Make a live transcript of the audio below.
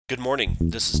Good morning.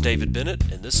 This is David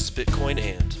Bennett, and this is Bitcoin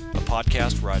And, a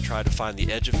podcast where I try to find the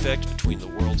edge effect between the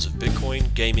worlds of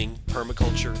Bitcoin, gaming,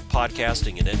 permaculture,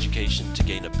 podcasting, and education to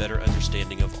gain a better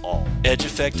understanding of all. Edge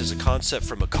effect is a concept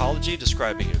from ecology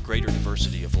describing a greater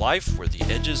diversity of life where the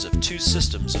edges of two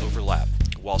systems overlap.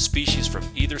 While species from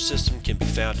either system can be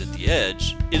found at the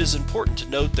edge, it is important to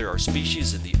note there are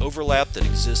species in the overlap that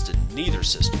exist in neither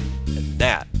system, and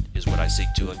that is what I seek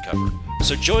to uncover.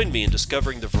 So join me in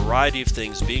discovering the variety of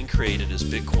things being created as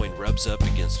Bitcoin rubs up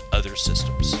against other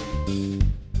systems.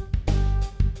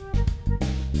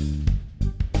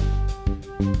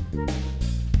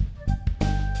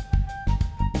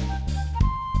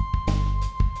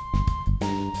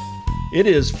 It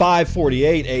is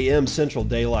 5:48 a.m. Central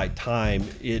Daylight Time.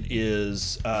 It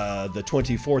is the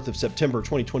 24th of September,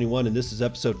 2021, and this is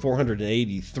episode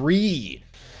 483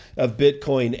 of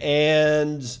Bitcoin.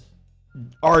 And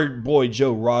our boy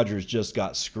Joe Rogers just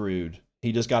got screwed.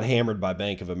 He just got hammered by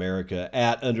Bank of America.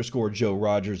 @_Joe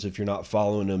Rogers, if you're not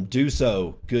following him, do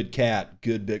so. Good cat,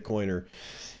 good Bitcoiner.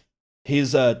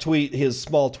 His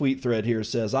small tweet thread here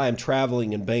says, "I am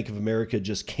traveling and Bank of America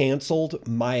just canceled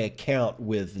my account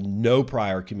with no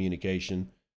prior communication.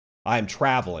 I am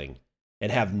traveling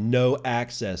and have no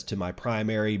access to my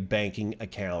primary banking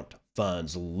account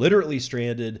funds. Literally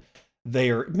stranded.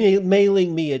 They are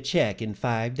mailing me a check in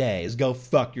 5 days. Go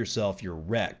fuck yourself. You're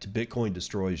wrecked. Bitcoin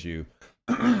destroys you."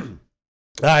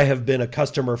 I have been a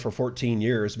customer for 14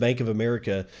 years. Bank of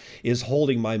America is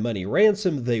holding my money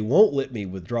ransom. They won't let me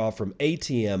withdraw from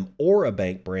ATM or a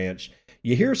bank branch.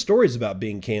 You hear stories about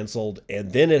being canceled,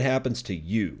 and then it happens to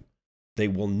you. They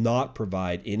will not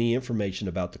provide any information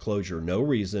about the closure, no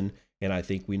reason, and I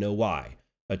think we know why.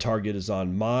 A target is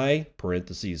on my,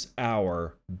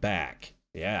 our back.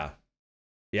 Yeah.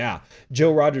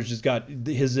 Joe Rogers has got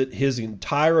his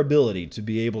entire ability to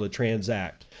be able to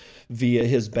transact via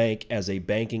his bank as a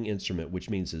banking instrument, which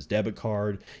means his debit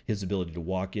card, his ability to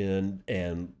walk in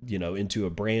and, into a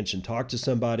branch and talk to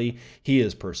somebody. He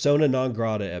is persona non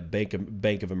grata at Bank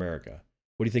of America.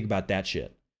 What do you think about that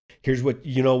shit? Here's what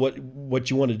you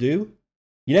want to do.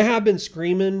 You know how I've been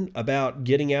screaming about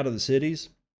getting out of the cities?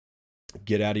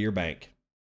 Get out of your bank.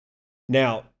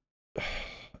 Now,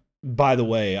 by the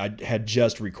way, I had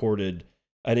just recorded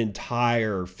an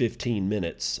entire 15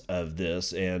 minutes of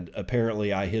this, and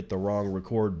apparently I hit the wrong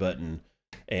record button,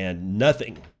 and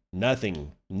nothing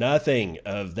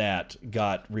of that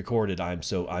got recorded.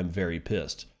 I'm very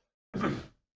pissed.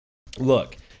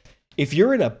 Look, if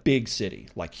you're in a big city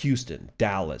like Houston,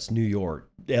 Dallas, New York,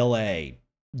 LA,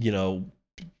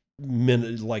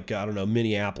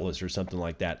 Minneapolis or something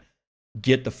like that,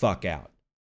 get the fuck out.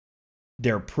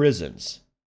 They're prisons.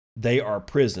 They are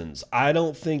prisons. I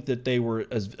don't think that they were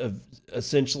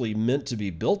essentially meant to be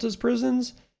built as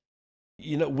prisons.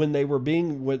 When they were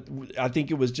I think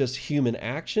it was just human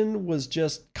action was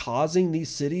just causing these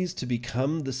cities to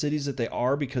become the cities that they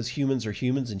are, because humans are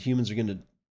humans and humans are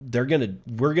we're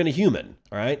going to human.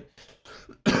 All right.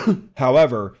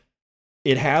 However,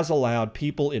 it has allowed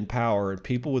people in power and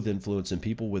people with influence and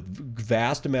people with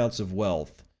vast amounts of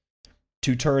wealth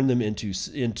to turn them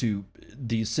into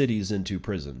these cities into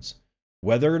prisons.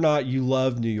 Whether or not you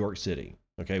love New York City,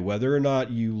 okay, whether or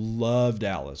not you love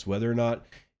Dallas, whether or not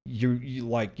you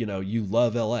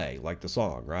love LA, like the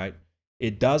song, right?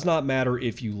 It does not matter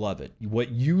if you love it.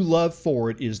 What you love for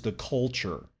it is the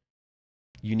culture.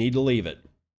 You need to leave it.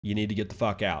 You need to get the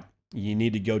fuck out. You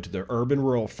need to go to the urban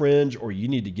rural fringe, or you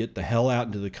need to get the hell out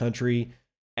into the country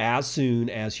as soon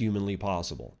as humanly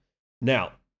possible.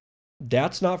 Now,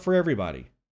 that's not for everybody.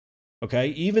 Okay,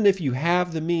 even if you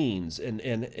have the means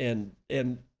and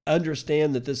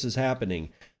understand that this is happening,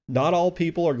 not all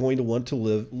people are going to want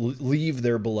to leave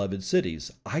their beloved cities.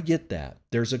 I get that.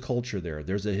 There's a culture there.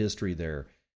 There's a history there.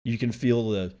 You can feel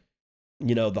the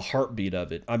heartbeat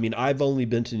of it. I mean, I've only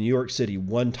been to New York City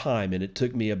one time, and it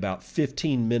took me about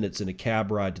 15 minutes in a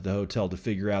cab ride to the hotel to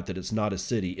figure out that it's not a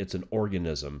city, it's an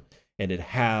organism, and it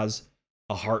has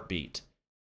a heartbeat.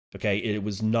 Okay, it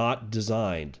was not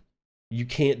designed. You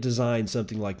can't design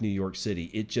something like New York City.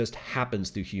 It just happens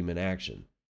through human action,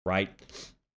 right?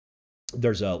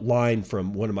 There's a line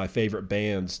from one of my favorite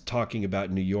bands talking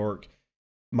about New York.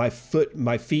 My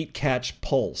feet catch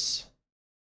pulse.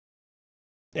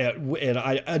 And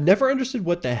I never understood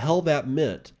what the hell that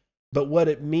meant. But what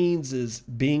it means is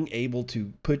being able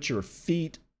to put your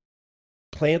feet,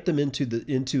 plant them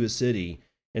into a city,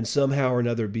 and somehow or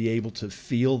another be able to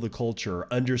feel the culture,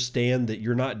 understand that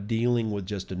you're not dealing with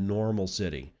just a normal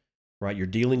city, right? You're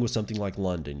dealing with something like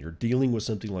London. You're dealing with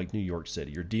something like New York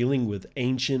City. You're dealing with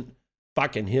ancient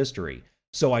fucking history.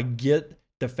 So I get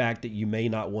the fact that you may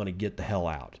not want to get the hell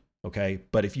out. Okay.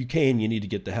 But if you can, you need to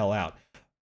get the hell out.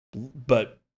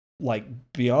 But like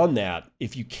beyond that,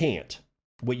 if you can't,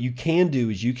 what you can do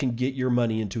is you can get your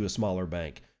money into a smaller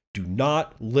bank. Do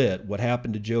not let what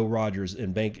happened to Joe Rogers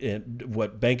and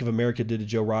what Bank of America did to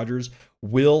Joe Rogers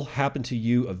will happen to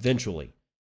you eventually,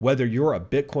 whether you're a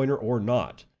Bitcoiner or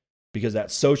not, because that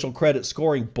social credit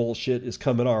scoring bullshit is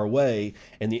coming our way.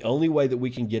 And the only way that we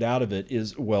can get out of it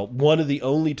is, well, one of the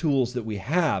only tools that we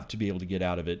have to be able to get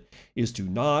out of it is to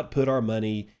not put our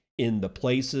money in the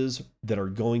places that are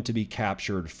going to be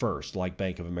captured first, like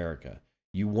Bank of America.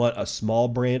 You want a small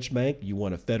branch bank, you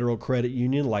want a federal credit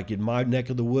union. Like in my neck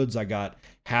of the woods, I got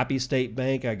Happy State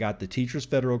Bank, I got the Teachers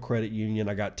Federal Credit Union,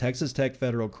 I got Texas Tech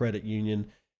Federal Credit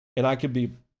Union, and I can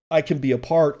be a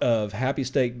part of Happy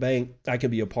State Bank. I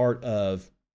can be a part of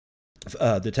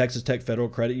the Texas Tech Federal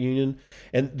Credit Union.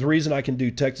 And the reason I can do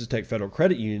Texas Tech Federal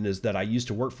Credit Union is that I used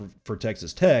to work for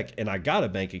Texas Tech, and I got a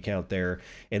bank account there.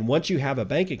 And once you have a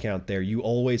bank account there, you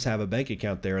always have a bank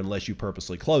account there unless you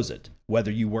purposely close it, whether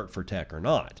you work for Tech or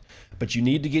not. But you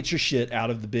need to get your shit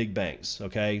out of the big banks,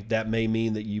 okay? That may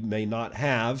mean that you may not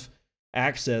have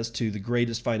access to the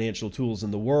greatest financial tools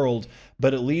in the world,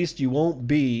 but at least you won't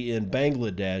be in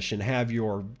Bangladesh and have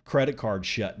your credit card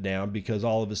shut down because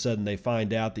all of a sudden they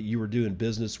find out that you were doing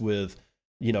business with,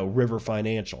 River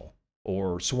Financial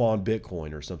or Swan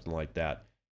Bitcoin or something like that.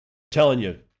 Telling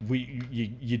you,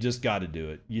 you just got to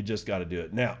do it. You just got to do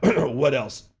it. Now, what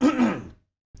else?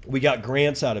 We got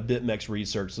grants out of BitMEX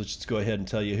Research. Let's just go ahead and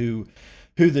tell you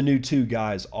who the new two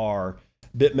guys are.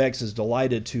 BitMEX is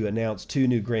delighted to announce two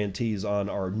new grantees on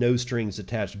our No Strings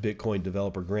Attached Bitcoin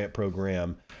Developer Grant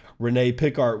Program. Renee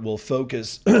Pickart will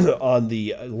focus on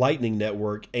the Lightning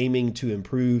Network, aiming to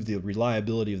improve the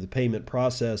reliability of the payment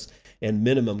process and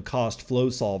minimum cost flow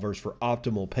solvers for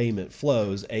optimal payment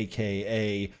flows,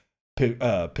 aka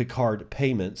Pickart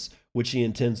Payments, which he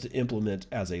intends to implement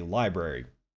as a library.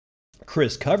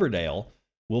 Chris Coverdale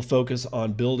will focus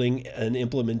on building an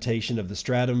implementation of the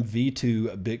Stratum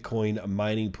V2 Bitcoin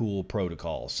mining pool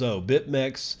protocol. So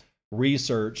BitMEX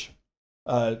Research,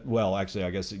 BitMEX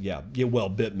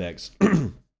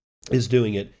is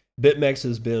doing it. BitMEX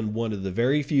has been one of the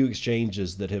very few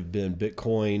exchanges that have been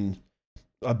Bitcoin,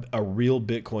 a real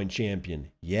Bitcoin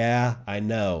champion. Yeah, I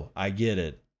know. I get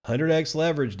it. 100x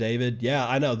leverage, David. Yeah,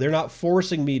 I know. They're not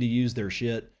forcing me to use their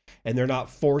shit, and they're not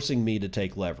forcing me to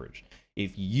take leverage.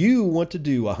 If you want to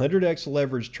do a 100x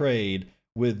leverage trade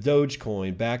with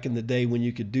Dogecoin back in the day when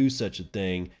you could do such a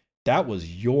thing, that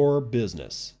was your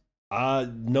business.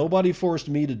 Nobody forced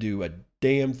me to do a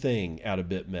damn thing out of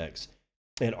BitMEX.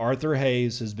 And Arthur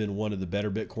Hayes has been one of the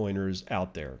better Bitcoiners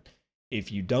out there.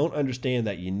 If you don't understand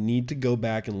that, you need to go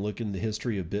back and look in the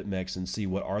history of BitMEX and see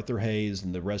what Arthur Hayes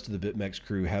and the rest of the BitMEX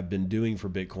crew have been doing for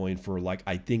Bitcoin for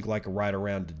right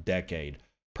around a decade.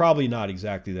 Probably not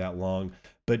exactly that long,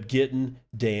 but getting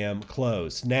damn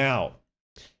close. Now,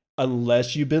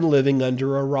 unless you've been living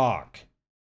under a rock,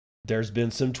 there's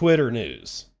been some Twitter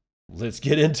news. Let's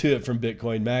get into it from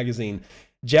Bitcoin Magazine.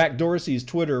 Jack Dorsey's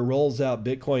Twitter rolls out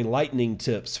Bitcoin Lightning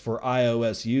tips for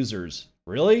iOS users.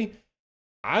 Really?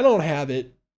 I don't have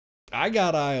it. I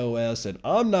got iOS, and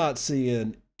I'm not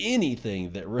seeing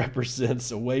anything that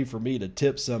represents a way for me to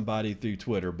tip somebody through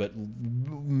Twitter, but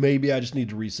maybe I just need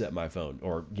to reset my phone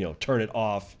or, turn it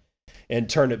off and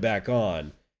turn it back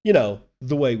on,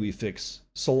 the way we fix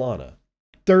Solana.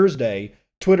 Thursday,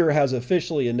 Twitter has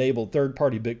officially enabled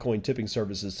third-party Bitcoin tipping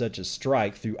services such as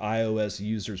Strike through iOS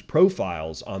users'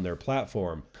 profiles on their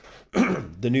platform.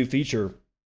 The new feature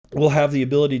will have the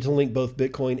ability to link both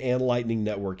Bitcoin and Lightning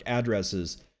Network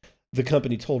addresses. The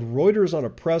company told Reuters on a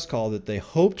press call that they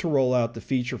hope to roll out the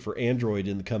feature for Android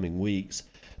in the coming weeks.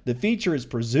 The feature is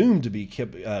presumed to be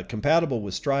compatible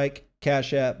with Strike,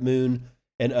 Cash App, Moon,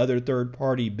 and other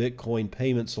third-party Bitcoin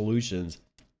payment solutions.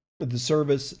 The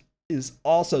service is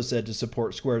also said to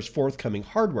support Square's forthcoming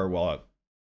hardware wallet.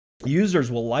 Users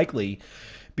will likely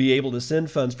be able to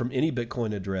send funds from any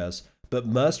Bitcoin address, but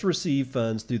must receive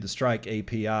funds through the Strike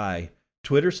API.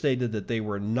 Twitter stated that they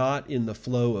were not in the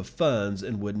flow of funds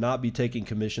and would not be taking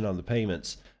commission on the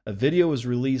payments. A video was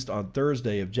released on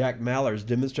Thursday of Jack Mallers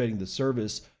demonstrating the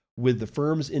service with the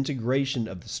firm's integration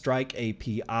of the Strike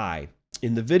API.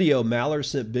 In the video, Mallers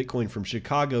sent Bitcoin from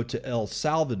Chicago to El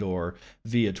Salvador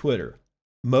via Twitter.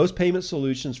 Most payment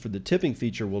solutions for the tipping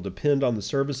feature will depend on the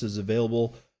services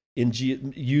available in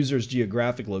users'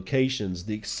 geographic locations.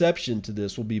 The exception to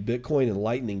this will be Bitcoin and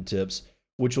Lightning tips,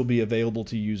 which will be available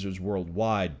to users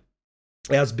worldwide,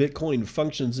 as Bitcoin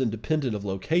functions independent of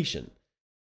location.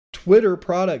 Twitter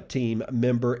product team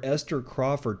member Esther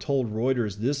Crawford told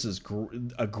Reuters this is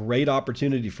a great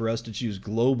opportunity for us to choose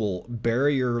global,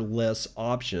 barrier-less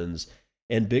options,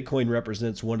 and Bitcoin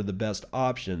represents one of the best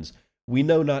options. We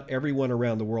know not everyone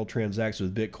around the world transacts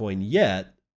with Bitcoin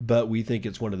yet, but we think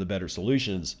it's one of the better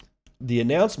solutions. The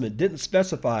announcement didn't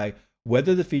specify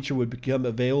whether the feature would become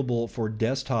available for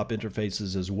desktop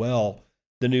interfaces as well.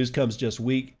 The news comes just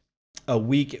a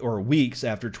week or weeks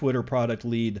after Twitter product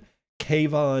lead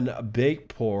Kayvon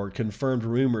Beykpour confirmed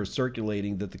rumors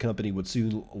circulating that the company would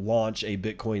soon launch a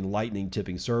Bitcoin Lightning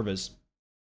tipping service.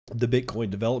 The Bitcoin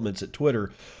developments at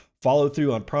Twitter follow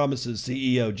through on promises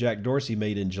CEO Jack Dorsey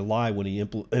made in July when he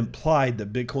implied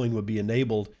that Bitcoin would be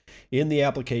enabled in the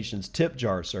application's tip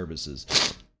jar services.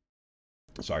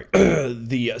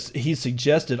 He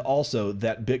suggested also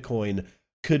that Bitcoin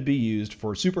could be used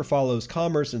for super follows,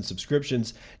 commerce, and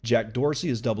subscriptions. Jack Dorsey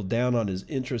has doubled down on his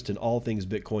interest in all things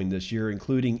Bitcoin this year,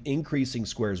 including increasing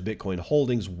Square's Bitcoin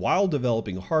holdings while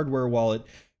developing a hardware wallet,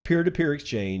 peer-to-peer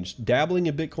exchange, dabbling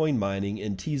in Bitcoin mining,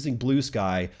 and teasing Blue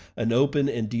Sky, an open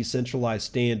and decentralized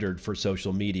standard for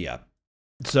social media.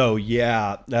 So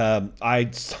yeah, I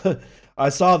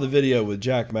saw the video with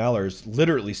Jack Mallers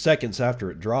literally seconds after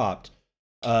it dropped.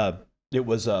 It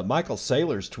was Michael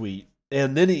Saylor's tweet.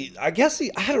 And then I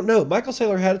don't know, Michael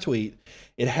Saylor had a tweet.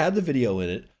 It had the video in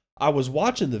it. I was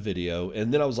watching the video,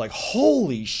 and then I was like,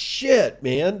 holy shit,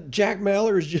 man. Jack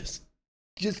Mallers is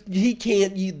he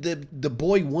can't, the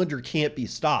boy wonder can't be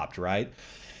stopped, right?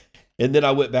 And then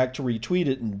I went back to retweet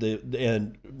it,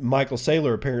 and Michael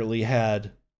Saylor apparently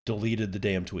had deleted the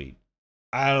damn tweet.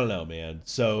 I don't know, man.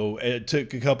 So it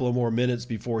took a couple of more minutes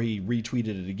before he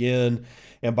retweeted it again.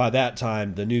 And by that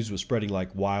time, the news was spreading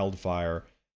like wildfire.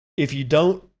 If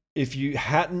you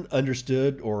hadn't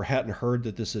understood or hadn't heard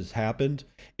that this has happened,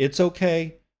 it's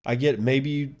okay. I get it.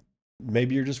 Maybe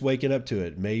you're just waking up to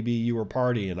it. Maybe you were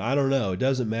partying. I don't know. It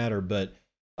doesn't matter. But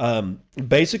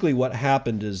basically what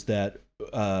happened is that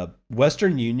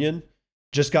Western Union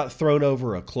just got thrown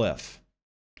over a cliff,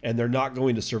 and they're not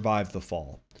going to survive the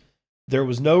fall. There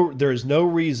is no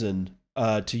reason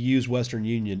to use Western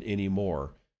Union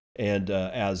anymore. And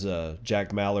as Jack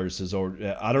Mallers says,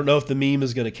 I don't know if the meme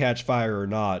is going to catch fire or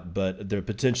not, but the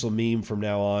potential meme from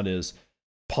now on is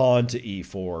pawn to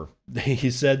E4.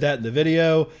 He said that in the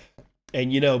video.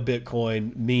 And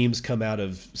Bitcoin memes come out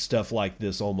of stuff like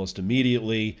this almost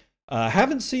immediately.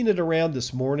 Haven't seen it around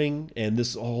this morning, and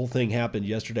this whole thing happened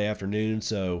yesterday afternoon,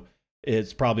 so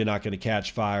it's probably not going to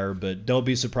catch fire. But don't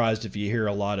be surprised if you hear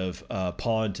a lot of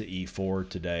pawn to E4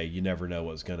 today. You never know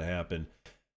what's going to happen.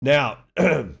 Now,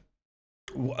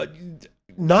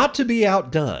 not to be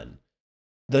outdone,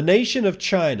 the nation of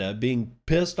China, being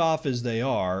pissed off as they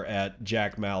are at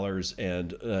Jack Mallers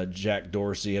and Jack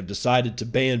Dorsey, have decided to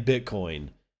ban Bitcoin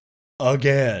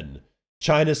again.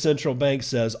 China's central bank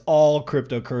says all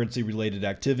cryptocurrency-related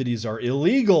activities are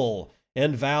illegal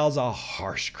and vows a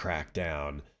harsh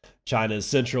crackdown. China's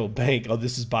central bank,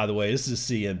 this is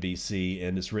CNBC,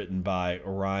 and it's written by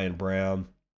Orion Brown.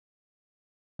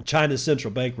 China's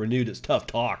central bank renewed its tough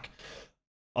talk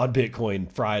on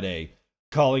Bitcoin Friday,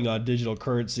 calling all digital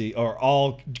currency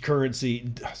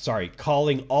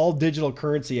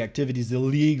activities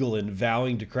illegal and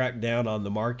vowing to crack down on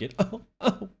the market.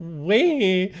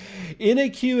 In a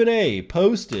Q&A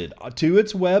posted to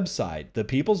its website, the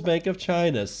People's Bank of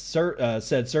China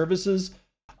said services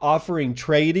offering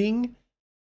trading,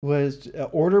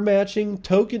 order matching,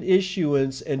 token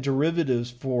issuance, and derivatives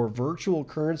for virtual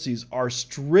currencies are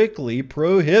strictly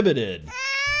prohibited.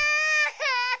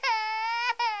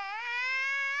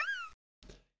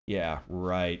 Yeah,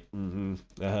 right.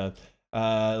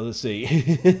 Let's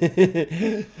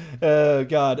see.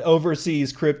 God,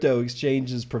 overseas crypto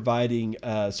exchanges providing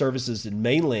services in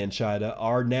mainland China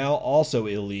are now also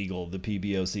illegal, the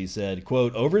PBOC said.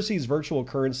 Quote, overseas virtual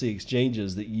currency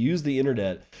exchanges that use the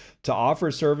internet to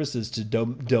offer services to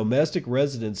domestic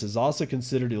residents is also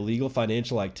considered illegal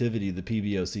financial activity, the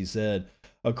PBOC said.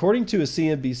 According to a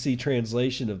CNBC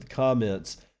translation of the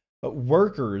comments,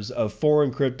 workers of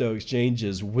foreign crypto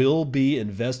exchanges will be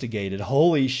investigated.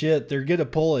 Holy shit, they're going to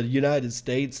pull a United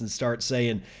States and start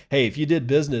saying, hey, if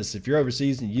you're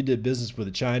overseas and you did business with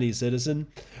a Chinese citizen,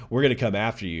 we're going to come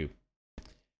after you.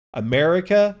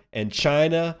 America and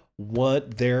China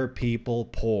want their people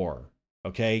poor.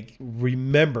 Okay?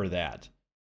 Remember that.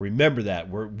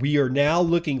 We are now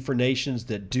looking for nations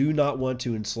that do not want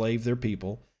to enslave their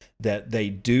people, that they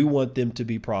do want them to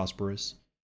be prosperous,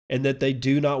 and that they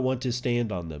do not want to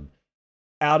stand on them.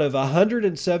 Out of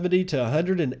 170 to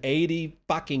 180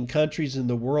 fucking countries in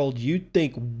the world, you'd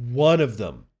think one of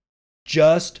them,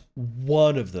 just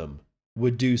one of them,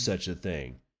 would do such a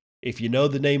thing. If you know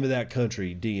the name of that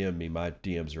country, DM me. My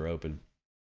DMs are open.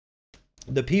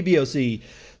 The PBOC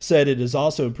said it has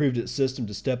also improved its system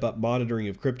to step up monitoring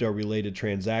of crypto-related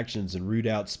transactions and root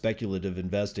out speculative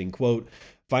investing. Quote,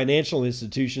 financial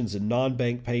institutions and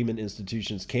non-bank payment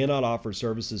institutions cannot offer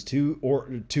services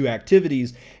to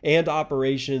activities and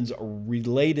operations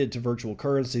related to virtual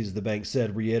currencies, the bank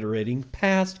said, reiterating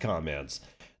past comments.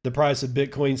 The price of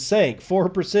Bitcoin sank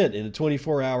 4% in a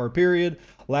 24-hour period,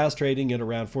 last trading at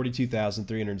around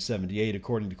 42,378,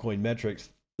 according to Coinmetrics.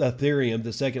 Ethereum,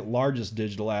 the second largest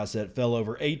digital asset, fell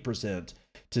over 8%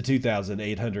 to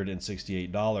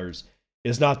 $2,868.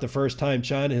 It's not the first time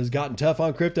China has gotten tough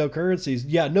on cryptocurrencies.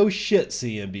 Yeah, no shit,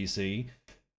 CNBC.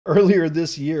 Earlier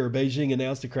this year, Beijing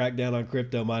announced a crackdown on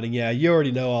crypto mining. Yeah, you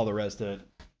already know all the rest of it.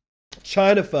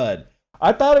 China FUD.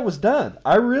 I thought it was done.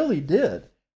 I really did.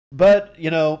 But,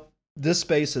 this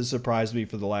space has surprised me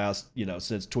for the last,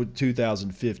 since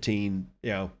 2015.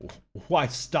 Why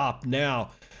stop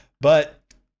now? But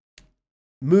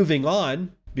moving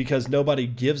on, because nobody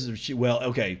gives a shit. Well,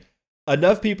 okay,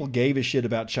 enough people gave a shit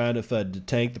about China FUD to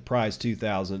tank the price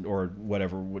 2,000 or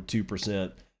whatever,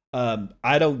 2%.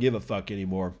 I don't give a fuck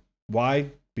anymore.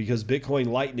 Why? Because Bitcoin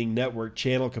Lightning Network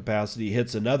channel capacity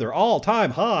hits another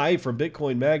all-time high from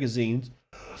Bitcoin Magazine's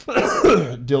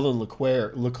Dylan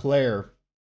LeClaire.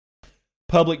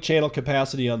 Public channel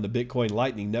capacity on the Bitcoin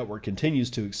Lightning Network continues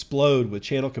to explode, with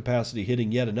channel capacity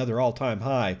hitting yet another all-time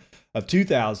high of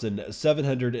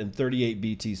 2,738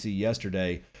 BTC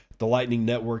yesterday. The Lightning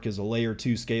Network is a layer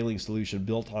 2 scaling solution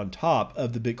built on top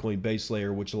of the Bitcoin base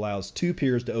layer, which allows two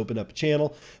peers to open up a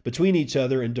channel between each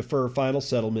other and defer final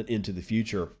settlement into the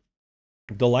future.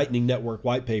 The Lightning Network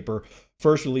white paper,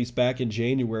 first released back in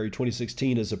January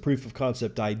 2016 as a proof of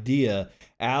concept idea,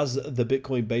 as the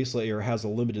Bitcoin base layer has a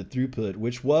limited throughput,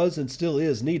 which was and still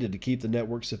is needed to keep the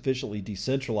network sufficiently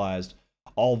decentralized.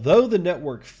 Although the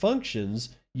network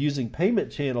functions using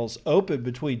payment channels open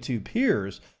between two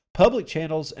peers, public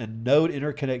channels and node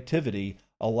interconnectivity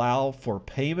allow for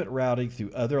payment routing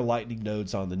through other Lightning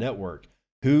nodes on the network,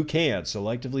 who can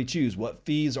selectively choose what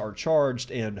fees are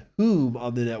charged and whom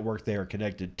on the network they are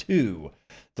connected to.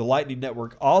 The Lightning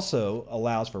Network also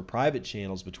allows for private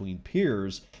channels between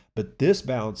peers, but this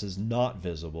balance is not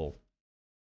visible.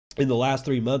 In the last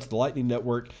 3 months, the Lightning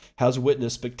Network has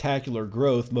witnessed spectacular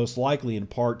growth, most likely in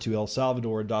part to El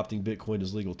Salvador adopting Bitcoin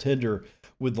as legal tender,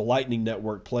 with the Lightning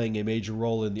Network playing a major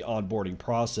role in the onboarding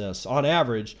process. On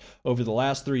average, over the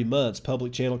last 3 months,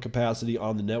 public channel capacity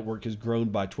on the network has grown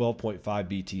by 12.5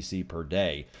 BTC per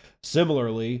day.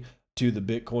 Similarly to the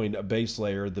Bitcoin base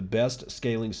layer, the best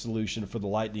scaling solution for the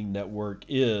Lightning Network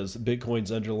is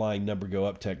Bitcoin's underlying number go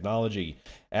up technology.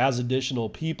 As additional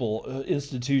people,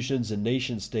 institutions, and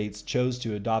nation states chose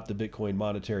to adopt the Bitcoin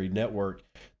monetary network,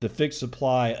 the fixed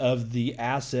supply of the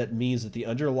asset means that the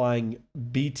underlying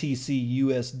BTC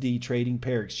USD trading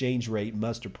pair exchange rate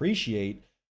must appreciate,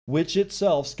 which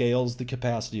itself scales the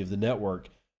capacity of the network.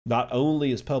 Not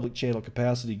only is public channel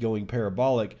capacity going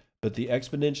parabolic, but the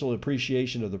exponential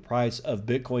appreciation of the price of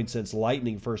Bitcoin since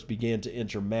Lightning first began to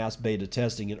enter mass beta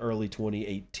testing in early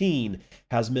 2018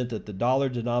 has meant that the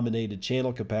dollar-denominated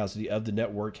channel capacity of the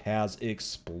network has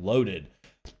exploded.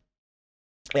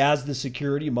 As the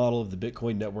security model of the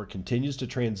Bitcoin network continues to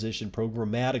transition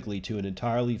programmatically to an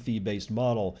entirely fee-based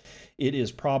model, it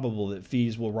is probable that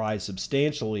fees will rise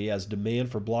substantially as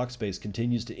demand for block space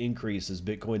continues to increase as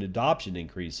Bitcoin adoption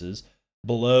increases.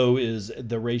 Below is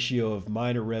the ratio of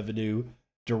miner revenue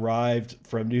derived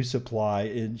from new supply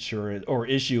insurance or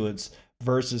issuance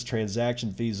versus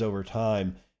transaction fees over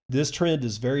time. This trend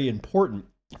is very important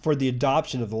for the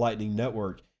adoption of the Lightning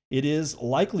Network. It is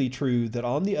likely true that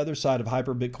on the other side of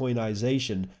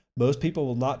hyper-Bitcoinization, most people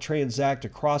will not transact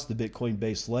across the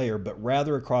Bitcoin-based layer, but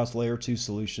rather across layer 2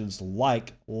 solutions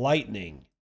like Lightning.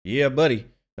 Yeah, buddy,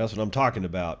 that's what I'm talking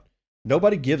about.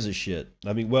 Nobody gives a shit.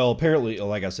 I mean, well, apparently,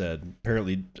 like I said,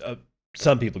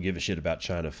 some people give a shit about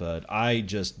China FUD. I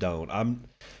just don't.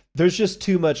 There's just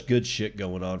too much good shit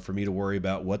going on for me to worry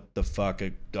about what the fuck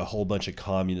a whole bunch of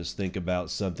communists think about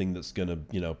something that's going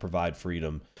to, provide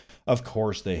freedom. Of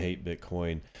course they hate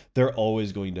Bitcoin. They're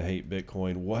always going to hate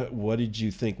Bitcoin. What did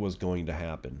you think was going to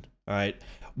happen? All right.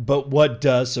 But what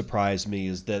does surprise me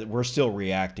is that we're still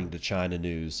reacting to China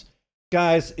news.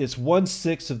 Guys, it's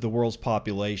 1/6 of the world's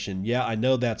population. Yeah, I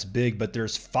know that's big, but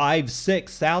there's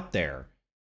 5/6 out there.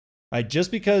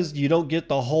 Just because you don't get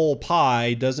the whole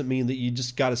pie doesn't mean that you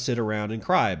just got to sit around and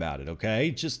cry about it, okay?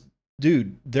 Just,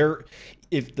 dude,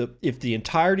 if the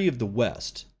entirety of the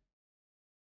West,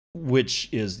 which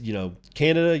is,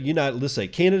 Canada, let's say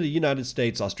Canada, United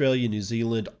States, Australia, New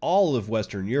Zealand, all of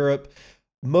Western Europe,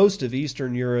 most of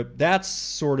Eastern Europe, that's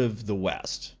sort of the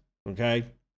West. Okay.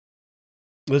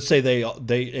 Let's say they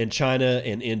and China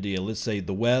and India, let's say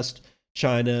the West,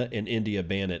 China and India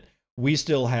ban it. We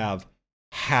still have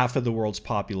half of the world's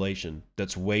population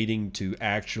that's waiting to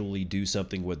actually do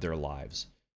something with their lives.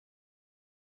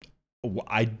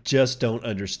 I just don't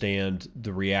understand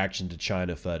the reaction to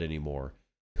China FUD anymore.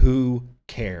 Who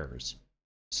cares?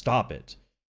 Stop it.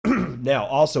 Now,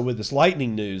 also with this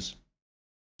lightning news,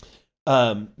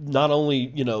 not only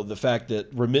the fact that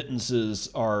remittances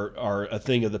are a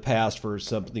thing of the past for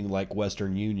something like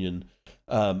Western Union.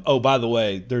 Oh, by the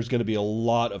way, there's going to be a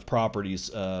lot of properties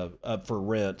up for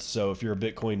rent. So if you're a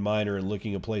Bitcoin miner and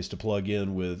looking a place to plug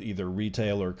in with either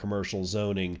retail or commercial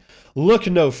zoning, look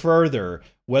no further.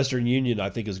 Western Union, I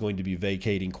think, is going to be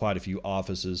vacating quite a few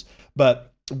offices.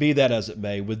 But be that as it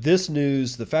may, with this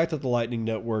news, the fact that the Lightning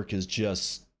Network is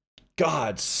just,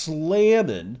 God,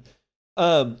 slamming.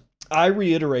 I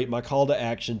reiterate my call to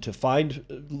action to find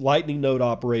Lightning node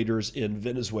operators in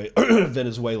Venezuela,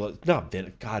 Venezuela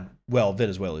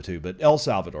too, but El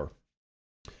Salvador,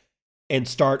 and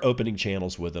start opening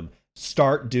channels with them.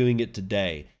 Start doing it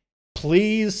today.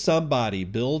 Please, somebody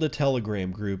build a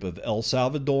Telegram group of El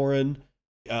Salvadoran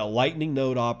Lightning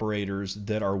node operators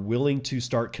that are willing to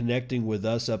start connecting with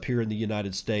us up here in the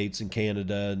United States and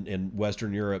Canada and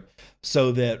Western Europe,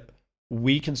 so that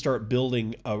we can start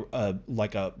building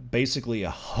basically a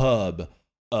hub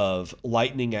of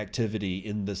Lightning activity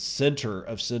in the center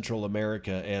of Central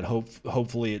America, and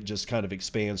hopefully it just kind of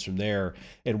expands from there.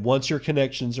 And once your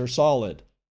connections are solid,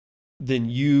 then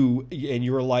you and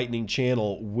your Lightning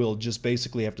channel will just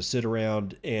basically have to sit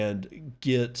around and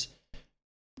get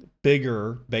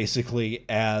bigger, basically,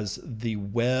 as the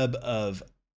web of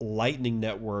Lightning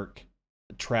Network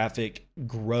traffic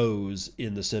grows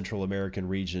in the Central American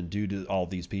region due to all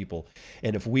these people.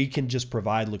 And if we can just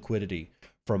provide liquidity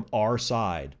from our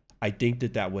side, I think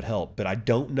that would help. But I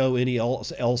don't know any El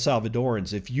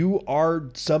Salvadorans. If you are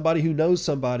somebody who knows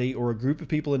somebody, or a group of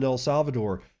people in El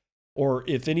Salvador, or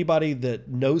if anybody that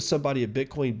knows somebody at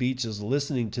Bitcoin Beach is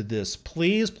listening to this,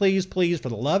 please, please, please, for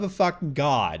the love of fucking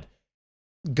God,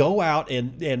 go out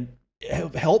and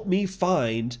help me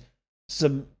find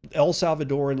some El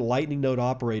Salvadoran Lightning node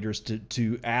operators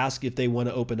to ask if they want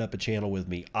to open up a channel with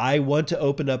me. I want to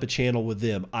open up a channel with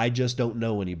them. I just don't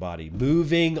know anybody.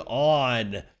 Moving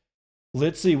on.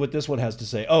 Let's see what this one has to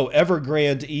say. Oh,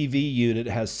 Evergrande EV unit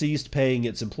has ceased paying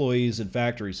its employees and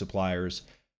factory suppliers.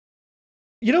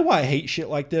 You know why I hate shit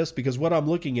like this? Because what I'm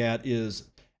looking at is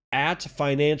at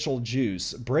Financial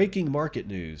Juice, breaking market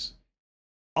news.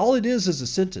 All it is a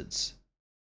sentence.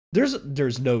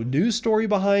 There's no news story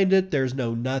behind it. There's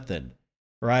no nothing,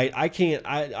 right?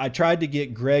 I tried to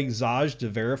get Greg Zaj to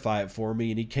verify it for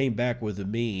me, and he came back with a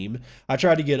meme. I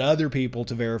tried to get other people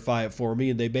to verify it for me,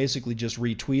 and they basically just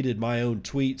retweeted my own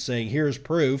tweet saying, here's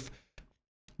proof.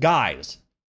 Guys,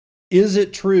 is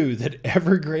it true that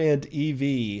Evergrande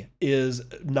EV is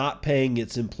not paying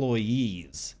its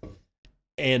employees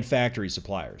and factory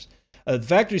suppliers? The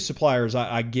factory suppliers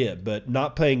I get, but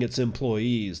not paying its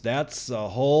employees, that's a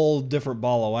whole different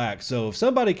ball of wax. So if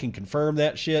somebody can confirm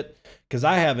that shit, because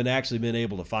I haven't actually been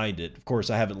able to find it. Of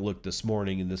course, I haven't looked this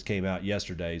morning, and this came out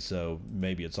yesterday, so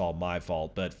maybe it's all my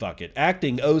fault, but fuck it.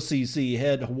 Acting OCC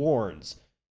head warns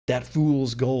that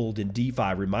fool's gold in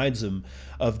DeFi reminds him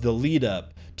of the lead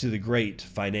up to the great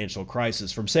financial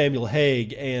crisis. From Samuel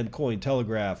Hague and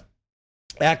Cointelegraph.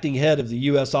 Acting head of the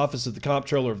U.S. Office of the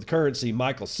Comptroller of the Currency,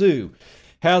 Michael Hsu,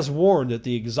 has warned that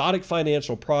the exotic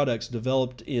financial products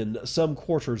developed in some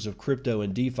quarters of crypto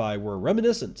and DeFi were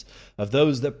reminiscent of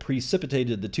those that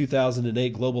precipitated the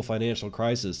 2008 global financial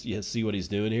crisis. You see what he's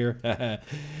doing here?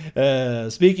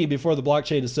 Speaking before the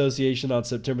Blockchain Association on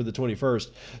September the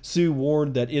 21st, Hsu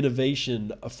warned that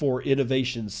innovation for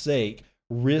innovation's sake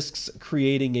risks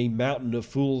creating a mountain of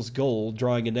fool's gold,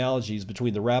 drawing analogies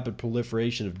between the rapid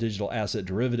proliferation of digital asset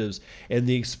derivatives and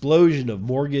the explosion of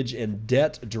mortgage and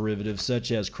debt derivatives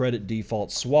such as credit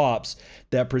default swaps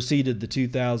that preceded the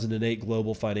 2008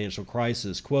 global financial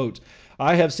crisis. Quote,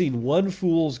 I have seen one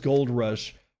fool's gold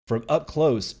rush from up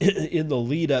close in the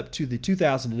lead up to the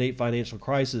 2008 financial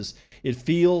crisis. It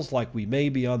feels like we may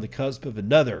be on the cusp of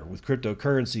another with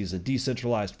cryptocurrencies and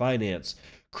decentralized finance.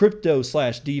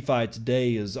 Crypto/DeFi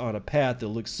today is on a path that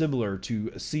looks similar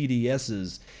to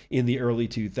CDSs in the early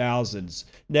 2000s.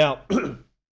 Now,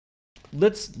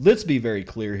 let's be very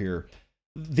clear here.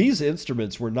 These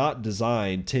instruments were not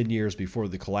designed 10 years before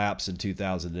the collapse in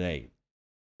 2008.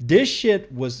 This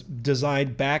shit was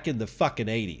designed back in the fucking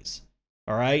 80s.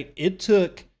 All right? It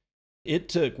took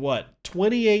what,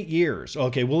 28 years?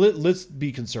 Okay, well, let's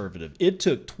be conservative. It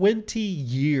took 20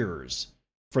 years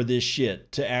for this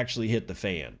shit to actually hit the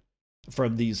fan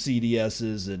from these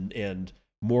CDSs and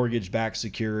mortgage-backed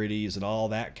securities and all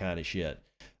that kind of shit.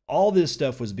 All this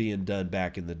stuff was being done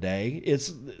back in the day.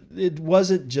 It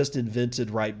wasn't just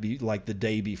invented like the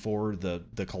day before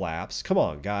the collapse. Come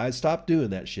on, guys, stop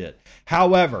doing that shit.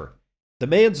 However, the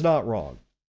man's not wrong.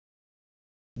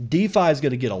 DeFi is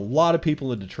going to get a lot of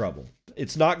people into trouble.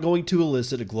 It's not going to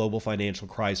elicit a global financial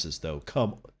crisis, though.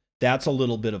 That's a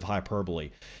little bit of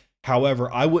hyperbole.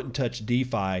 However, I wouldn't touch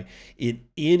DeFi in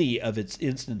any of its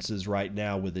instances right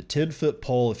now with a 10-foot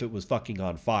pole if it was fucking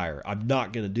on fire. I'm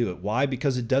not going to do it. Why?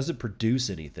 Because it doesn't produce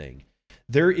anything.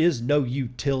 There is no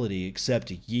utility except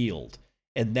yield.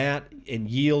 And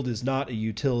yield is not a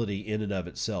utility in and of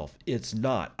itself. It's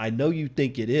not. I know you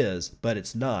think it is, but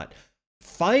it's not.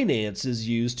 Finance is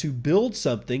used to build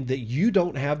something that you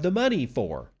don't have the money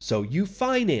for. So you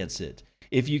finance it.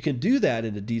 If you can do that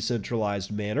in a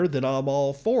decentralized manner, then I'm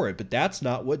all for it. But that's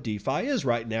not what DeFi is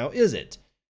right now, is it?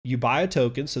 You buy a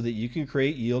token so that you can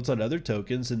create yields on other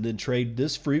tokens and then trade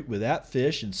this fruit with that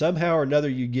fish, and somehow or another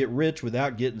you get rich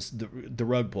without getting the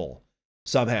rug pull.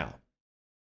 Somehow.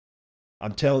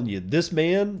 I'm telling you, this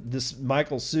man, this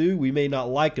Michael Hsu, we may not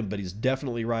like him, but he's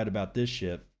definitely right about this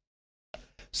shit.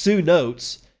 Hsu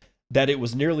notes that it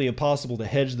was nearly impossible to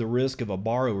hedge the risk of a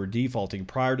borrower defaulting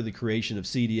prior to the creation of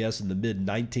CDS in the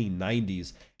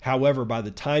mid-1990s. However, by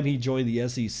the time he joined the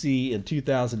SEC in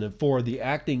 2004, the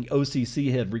acting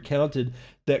OCC had recounted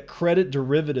that credit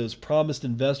derivatives promised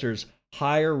investors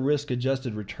higher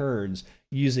risk-adjusted returns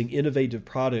using innovative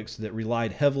products that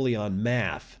relied heavily on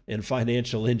math and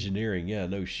financial engineering. Yeah,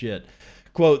 no shit.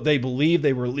 Quote, they believed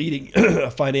they were leading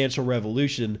a financial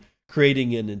revolution,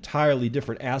 creating an entirely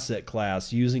different asset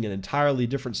class using an entirely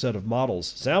different set of models.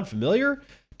 Sound familiar?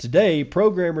 Today,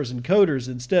 programmers and coders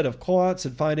instead of quants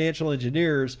and financial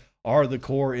engineers are the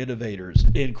core innovators,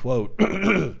 end quote.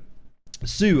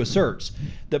 Hsu asserts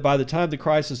that by the time the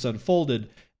crisis unfolded,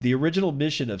 the original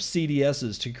mission of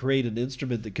CDSs to create an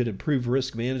instrument that could improve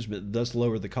risk management and thus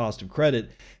lower the cost of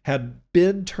credit had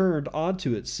been turned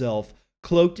onto itself,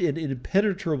 cloaked in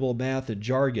impenetrable math and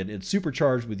jargon, and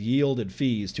supercharged with yield and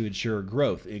fees to ensure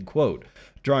growth, end quote.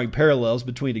 Drawing parallels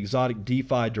between exotic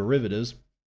DeFi derivatives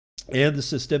and the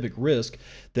systemic risk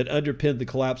that underpinned the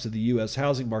collapse of the U.S.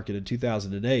 housing market in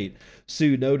 2008,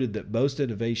 Hsu noted that most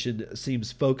innovation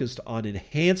seems focused on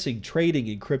enhancing trading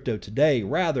in crypto today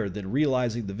rather than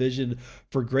realizing the vision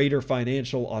for greater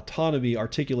financial autonomy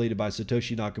articulated by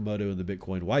Satoshi Nakamoto in the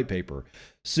Bitcoin white paper.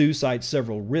 Hsu cites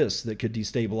several risks that could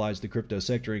destabilize the crypto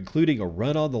sector, including a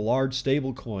run on the large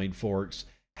stablecoin forks,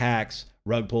 hacks,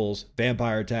 rug pulls,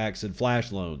 vampire attacks, and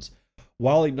flash loans.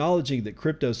 While acknowledging that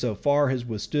crypto so far has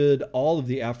withstood all of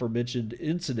the aforementioned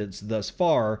incidents thus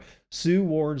far, Hsu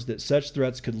warns that such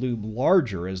threats could loom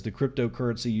larger as the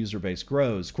cryptocurrency user base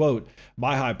grows. Quote,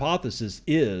 my hypothesis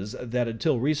is that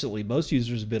until recently, most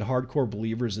users have been hardcore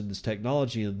believers in this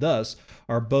technology and thus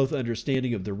are both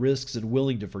understanding of the risks and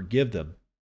willing to forgive them.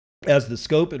 As the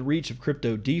scope and reach of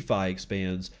crypto DeFi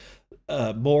expands,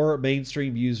 more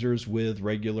mainstream users with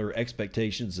regular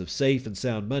expectations of safe and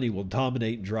sound money will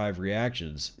dominate and drive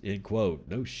reactions, end quote.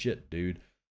 No shit, dude.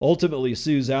 Ultimately,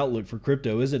 Hsu's outlook for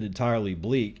crypto isn't entirely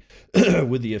bleak,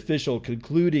 with the official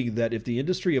concluding that if the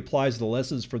industry applies the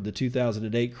lessons from the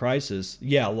 2008 crisis,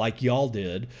 yeah, like y'all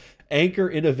did, anchor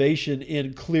innovation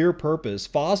in clear purpose,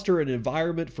 foster an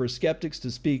environment for skeptics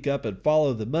to speak up and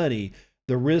follow the money,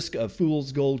 the risk of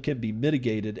fool's gold can be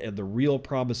mitigated and the real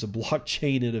promise of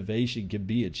blockchain innovation can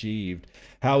be achieved.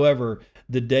 However,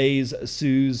 the days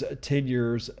Hsu's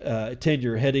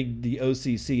tenure heading the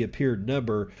OCC appeared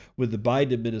numbered, with the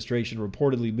Biden administration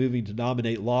reportedly moving to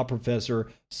nominate law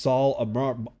professor Saul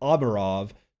Amarov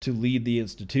to lead the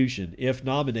institution. If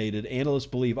nominated, analysts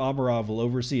believe Amarov will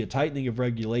oversee a tightening of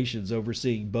regulations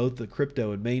overseeing both the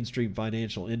crypto and mainstream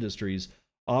financial industries.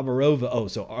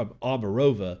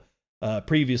 Amarova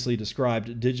previously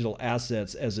described digital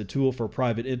assets as a tool for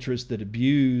private interests that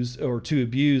abuse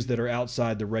that are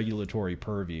outside the regulatory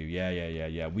purview.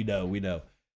 Yeah. We know.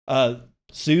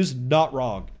 Hsu's not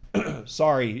wrong.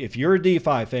 Sorry, if you're a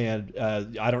DeFi fan,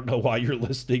 I don't know why you're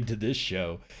listening to this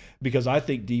show, because I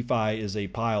think DeFi is a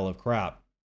pile of crap.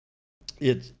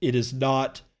 It is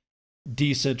not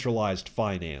decentralized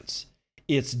finance.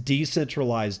 It's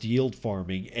decentralized yield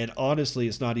farming, and honestly,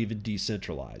 it's not even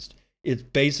decentralized. It's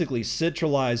basically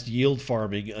centralized yield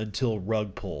farming until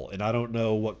rug pull. And I don't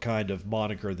know what kind of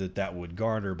moniker that would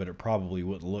garner, but it probably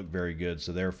wouldn't look very good.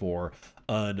 So therefore,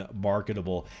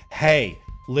 unmarketable. Hey,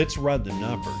 let's run the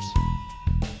numbers.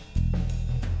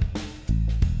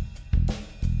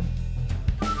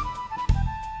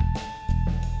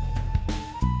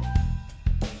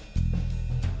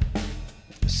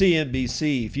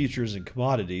 CNBC futures and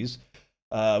commodities.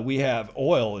 We have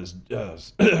oil is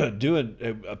doing,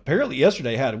 apparently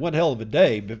yesterday had one hell of a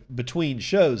day between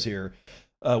shows here.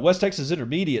 West Texas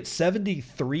Intermediate,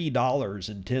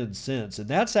 $73.10. And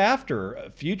that's after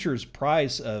a futures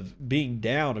price of being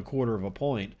down a quarter of a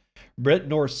point. Brent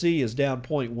North Sea is down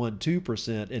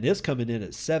 0.12%, and it's coming in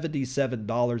at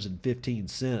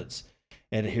 $77.15.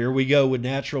 And here we go with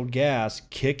natural gas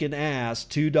kicking ass,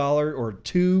 $2 or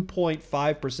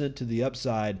 2.5% to the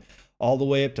upside, all the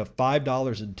way up to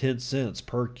 $5.10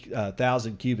 per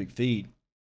 1,000 cubic feet.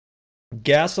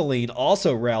 Gasoline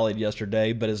also rallied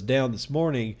yesterday, but is down this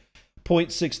morning,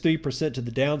 0.63% to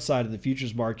the downside in the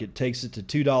futures market, takes it to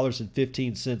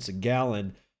 $2.15 a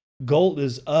gallon. Gold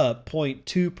is up 0.2%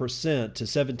 to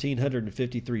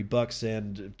 $1,753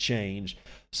 and change.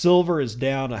 Silver is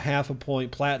down a half a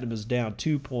point. Platinum is down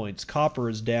 2 points. Copper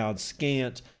is down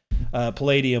scant.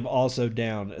 Palladium also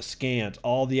down scant.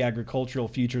 All the agricultural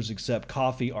futures except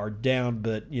coffee are down,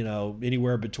 but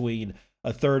anywhere between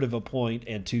a third of a point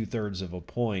and 2/3 of a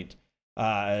point.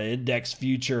 Index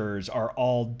futures are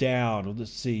all down.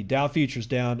 Let's see. Dow futures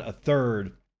down a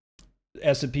third.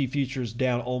 S&P futures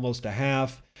down almost a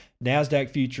half. NASDAQ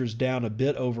futures down a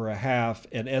bit over a half,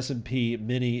 and S&P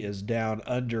mini is down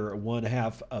under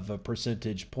 1/2 of a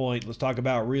percentage point. Let's talk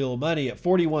about real money at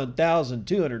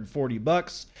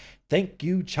 $41,240. Thank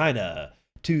you, China.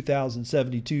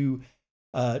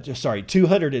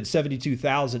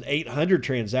 272,800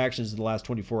 transactions in the last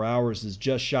 24 hours is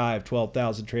just shy of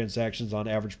 12,000 transactions on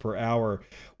average per hour,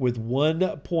 with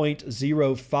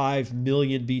 1.05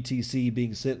 million BTC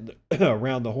being sent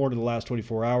around the horn in the last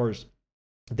 24 hours.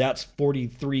 That's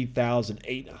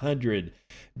 43,800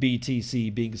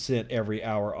 BTC being sent every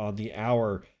hour on the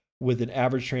hour, with an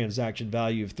average transaction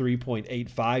value of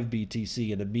 3.85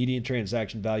 BTC and a median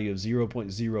transaction value of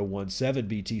 0.017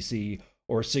 BTC,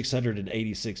 or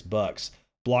 $686.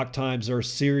 Block times are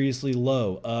seriously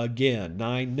low. Again,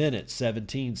 9 minutes,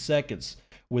 17 seconds,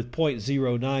 with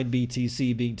 0.09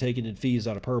 BTC being taken in fees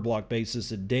on a per block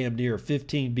basis and damn near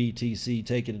 15 BTC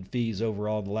taken in fees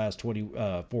overall in the last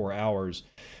 24 hours,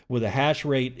 with a hash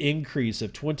rate increase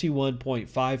of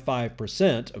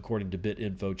 21.55%, according to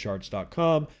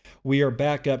bitinfocharts.com. We are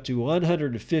back up to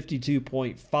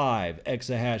 152.5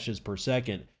 exahashes per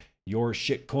second. Your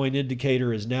shitcoin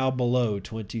indicator is now below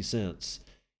 20 cents.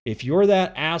 If you're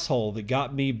that asshole that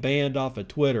got me banned off of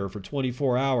Twitter for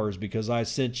 24 hours because I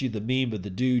sent you the meme of the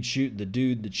dude shooting the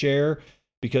dude in the chair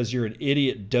because you're an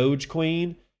idiot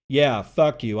Dogecoin, yeah,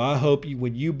 fuck you. I hope you,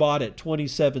 when you bought at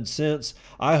 27 cents,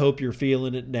 I hope you're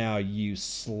feeling it now, you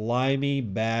slimy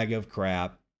bag of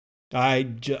crap.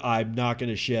 I'm not going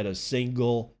to shed a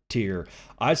single tear.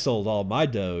 I sold all my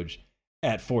Doge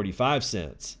at 45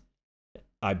 cents.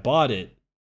 I bought it.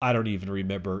 I don't even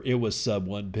remember. It was sub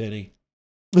 1 penny.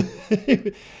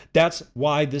 That's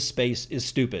why this space is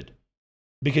stupid.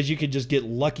 Because you can just get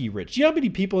lucky rich. You know how many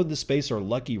people in this space are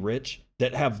lucky rich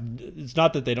that have, it's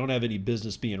not that they don't have any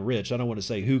business being rich. I don't want to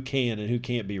say who can and who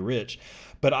can't be rich.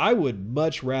 But I would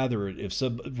much rather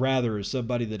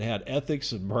somebody that had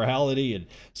ethics and morality and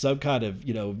some kind of,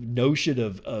 notion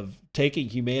of taking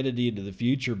humanity into the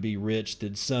future be rich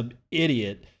than some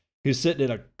idiot who's sitting in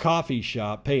a coffee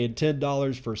shop paying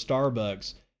 $10 for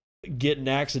Starbucks, getting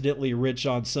accidentally rich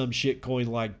on some shit coin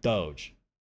like Doge.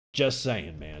 Just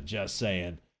saying, man. Just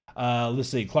saying. Let's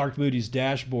see. Clark Moody's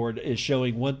dashboard is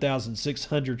showing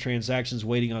 1,600 transactions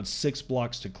waiting on 6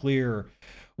 blocks to clear.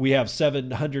 We have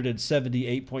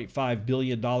 $778.5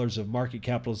 billion of market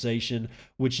capitalization,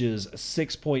 which is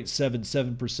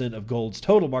 6.77% of gold's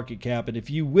total market cap. And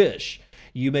if you wish,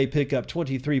 you may pick up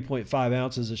 23.5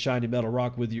 ounces of shiny metal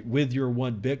rock with your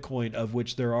one Bitcoin, of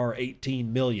which there are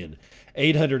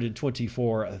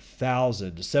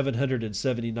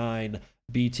 18,824,779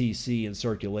 BTC in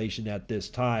circulation at this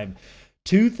time.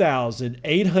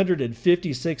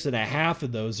 2,856 and a half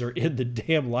of those are in the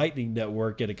damn Lightning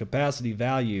Network at a capacity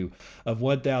value of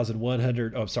capacity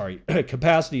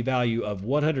value of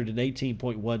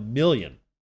 118.1 million.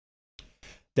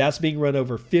 That's being run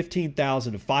over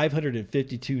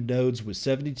 15,552 nodes with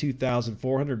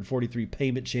 72,443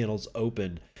 payment channels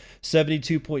open.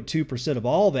 72.2% of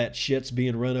all that shit's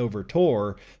being run over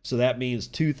Tor, so that means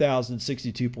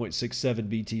 2,062.67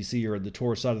 BTC are in the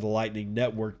Tor side of the Lightning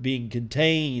Network, being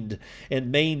contained and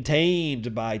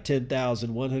maintained by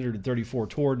 10,134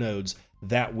 Tor nodes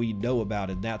that we know about,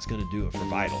 and that's going to do it for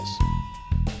Vitals.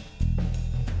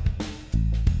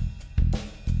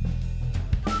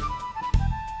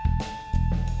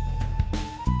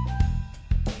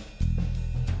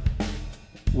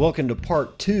 Welcome to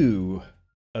part 2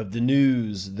 of the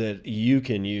news that you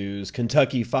can use.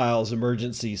 Kentucky files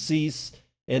emergency cease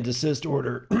and desist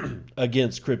order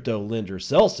against crypto lender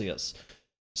Celsius.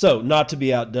 So, not to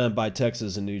be outdone by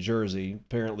Texas and New Jersey,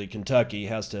 apparently Kentucky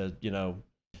has to,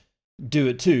 do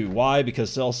it too. Why?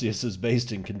 Because Celsius is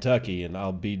based in Kentucky, and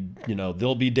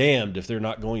they'll be damned if they're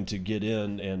not going to get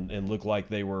in and look like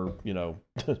they were,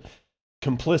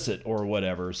 complicit or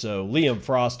whatever. So Liam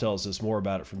Frost tells us more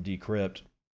about it from Decrypt.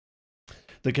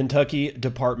 The Kentucky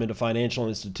Department of Financial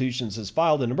Institutions has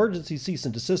filed an emergency cease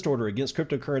and desist order against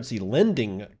cryptocurrency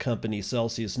lending company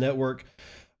Celsius Network,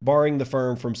 barring the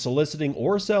firm from soliciting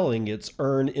or selling its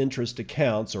earned interest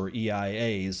accounts, or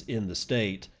EIAs, in the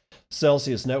state.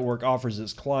 Celsius Network offers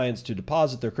its clients to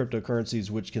deposit their cryptocurrencies,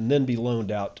 which can then be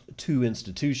loaned out to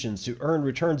institutions to earn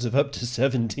returns of up to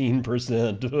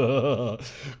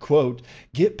 17%. Quote,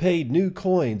 get paid new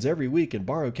coins every week and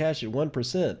borrow cash at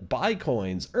 1%. Buy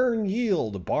coins, earn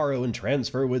yield, borrow and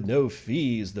transfer with no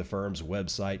fees, the firm's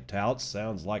website touts.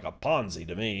 Sounds like a Ponzi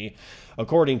to me.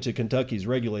 According to Kentucky's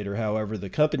regulator, however, the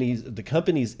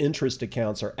company's interest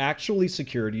accounts are actually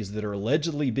securities that are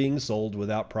allegedly being sold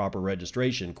without proper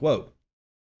registration. Quote,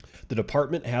 the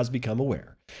department has become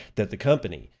aware that the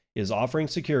company is offering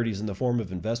securities in the form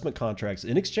of investment contracts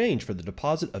in exchange for the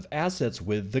deposit of assets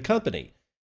with the company.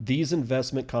 These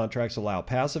investment contracts allow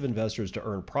passive investors to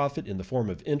earn profit in the form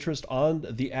of interest on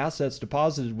the assets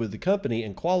deposited with the company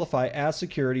and qualify as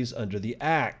securities under the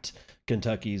Act,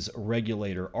 Kentucky's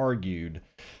regulator argued.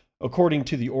 According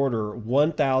to the order,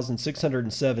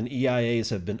 1,607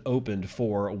 EIAs have been opened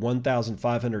for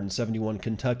 1,571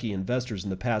 Kentucky investors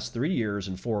in the past 3 years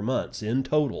and 4 months. In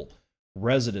total,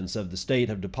 residents of the state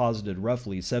have deposited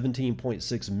roughly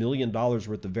 $17.6 million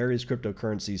worth of various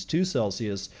cryptocurrencies to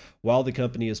Celsius, while the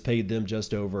company has paid them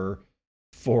just over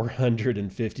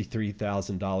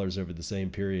 $453,000 over the same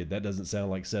period. That doesn't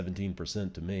sound like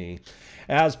 17% to me.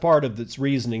 As part of its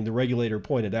reasoning, the regulator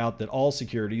pointed out that all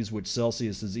securities, which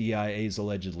Celsius's EIAs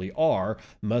allegedly are,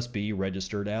 must be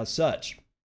registered as such.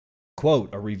 Quote,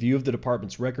 a review of the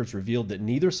department's records revealed that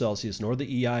neither Celsius nor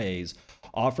the EIAs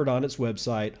offered on its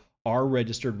website are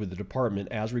registered with the department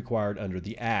as required under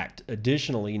the Act.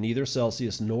 Additionally, neither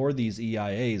Celsius nor these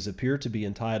EIAs appear to be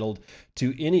entitled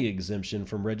to any exemption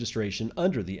from registration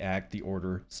under the Act, the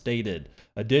order stated.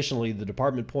 Additionally, the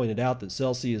department pointed out that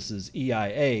Celsius's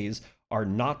EIAs are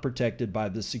not protected by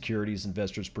the Securities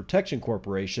Investors Protection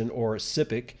Corporation, or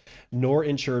SIPC, nor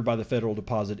insured by the Federal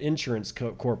Deposit Insurance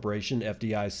Corporation,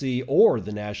 FDIC, or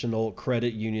the National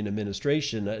Credit Union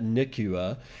Administration,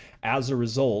 NCUA. As a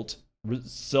result,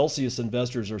 Celsius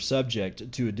investors are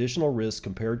subject to additional risk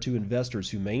compared to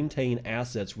investors who maintain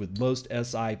assets with most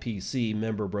SIPC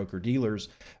member broker-dealers,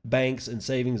 banks, and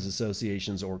savings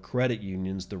associations or credit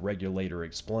unions, the regulator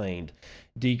explained.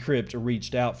 Decrypt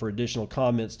reached out for additional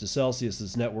comments to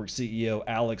Celsius's network CEO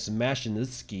Alex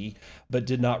Mashinsky, but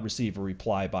did not receive a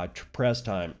reply by press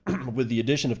time. With the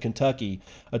addition of Kentucky,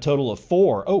 a total of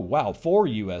 4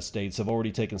 U.S. states have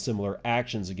already taken similar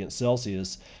actions against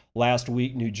Celsius. Last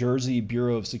week, New Jersey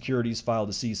Bureau of Securities filed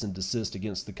a cease and desist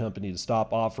against the company to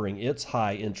stop offering its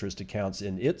high-interest accounts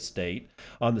in its state.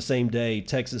 On the same day,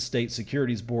 Texas State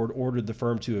Securities Board ordered the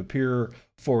firm to appear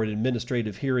for an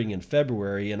administrative hearing in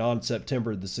February, and on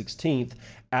September the 16th,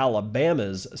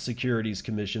 Alabama's Securities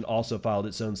Commission also filed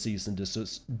its own cease and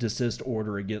desist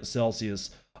order against Celsius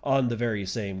on the very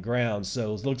same grounds.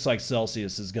 So it looks like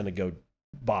Celsius is going to go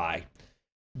bye.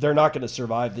 They're not going to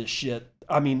survive this shit.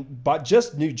 I mean, but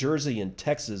just New Jersey and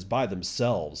Texas by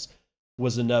themselves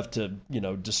was enough to,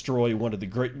 destroy one of the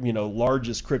great,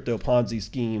 largest crypto Ponzi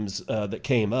schemes that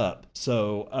came up.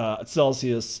 So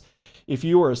Celsius, if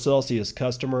you were a Celsius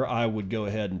customer, I would go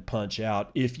ahead and punch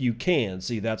out if you can.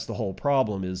 See, that's the whole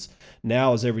problem is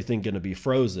now is everything going to be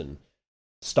frozen?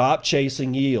 Stop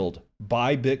chasing yield.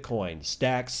 Buy Bitcoin.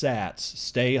 Stack sats.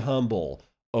 Stay humble.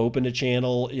 Open a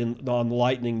channel on the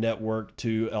Lightning Network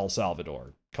to El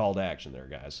Salvador. Call to action there,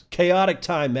 guys. Chaotic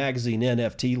Time Magazine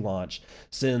NFT launch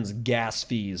sends gas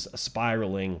fees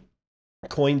spiraling.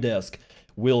 CoinDesk,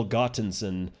 Will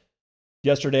Gottenson.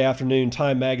 Yesterday afternoon,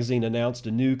 Time Magazine announced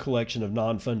a new collection of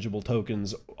non-fungible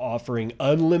tokens offering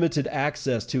unlimited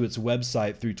access to its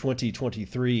website through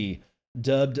 2023.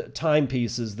 Dubbed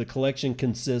Timepieces, the collection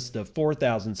consists of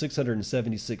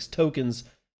 4,676 tokens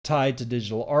tied to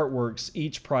digital artworks,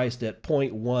 each priced at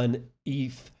 0.1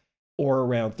 ETH or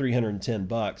around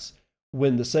 $310.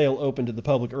 When the sale opened to the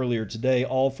public earlier today,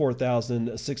 all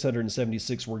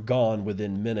 4,676 were gone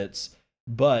within minutes.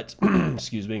 But,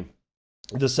 excuse me,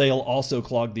 The sale also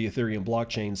clogged the Ethereum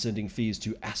blockchain, sending fees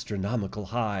to astronomical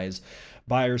highs.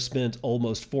 Buyers spent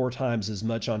almost 4 times as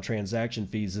much on transaction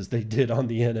fees as they did on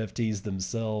the NFTs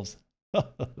themselves.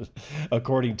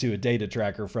 According to a data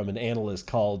tracker from an analyst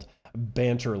called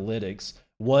Banterlytics,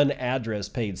 one address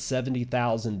paid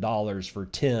 $70,000 for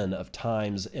 10 of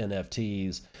Time's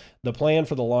NFTs. The plan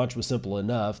for the launch was simple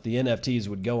enough. The NFTs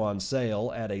would go on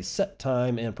sale at a set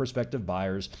time, and prospective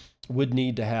buyers would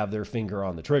need to have their finger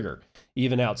on the trigger.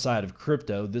 Even outside of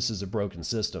crypto, this is a broken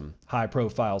system.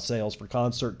 High-profile sales for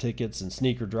concert tickets and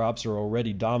sneaker drops are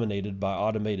already dominated by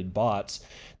automated bots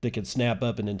that can snap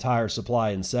up an entire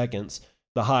supply in seconds.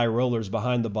 The high rollers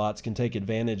behind the bots can take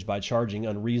advantage by charging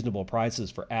unreasonable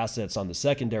prices for assets on the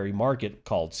secondary market,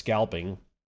 called scalping.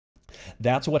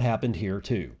 That's what happened here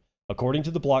too. According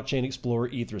to the Blockchain Explorer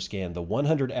Etherscan, the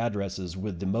 100 addresses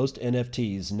with the most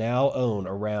NFTs now own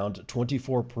around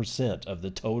 24% of the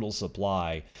total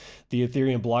supply. The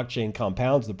Ethereum blockchain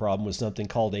compounds the problem with something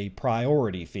called a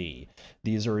priority fee.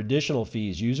 These are additional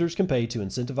fees users can pay to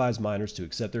incentivize miners to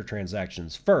accept their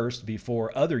transactions first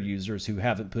before other users who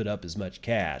haven't put up as much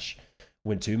cash.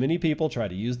 When too many people try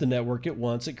to use the network at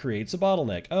once, it creates a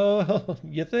bottleneck. Oh,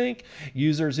 you think?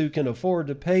 Users who can afford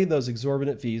to pay those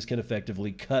exorbitant fees can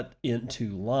effectively cut into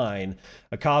line.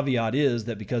 A caveat is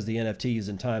that because the NFTs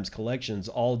in Time's collections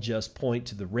all just point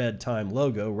to the red Time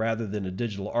logo rather than a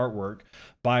digital artwork,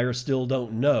 buyers still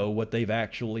don't know what they've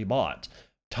actually bought.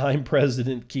 Time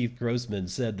president Keith Grossman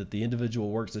said that the individual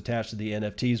works attached to the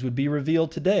NFTs would be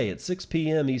revealed today at 6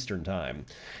 p.m. Eastern Time.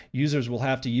 Users will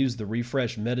have to use the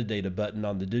refresh metadata button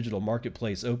on the digital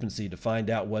marketplace OpenSea to find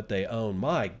out what they own.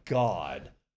 My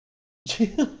God.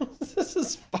 This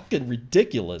is fucking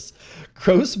ridiculous.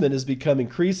 Grossman has become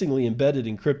increasingly embedded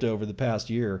in crypto over the past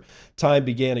year. Time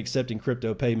began accepting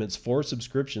crypto payments for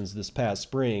subscriptions this past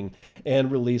spring and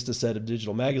released a set of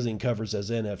digital magazine covers as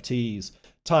NFTs.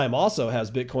 Time also has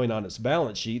Bitcoin on its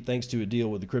balance sheet thanks to a deal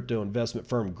with the crypto investment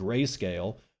firm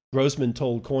Grayscale. Grossman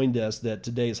told CoinDesk that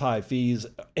today's high fees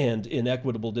and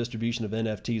inequitable distribution of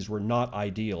NFTs were not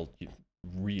ideal.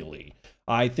 Really.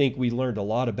 I think we learned a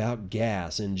lot about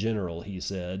gas in general, he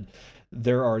said.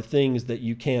 There are things that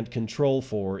you can't control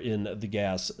for in the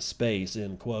gas space,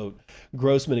 end quote.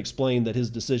 Grossman explained that his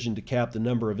decision to cap the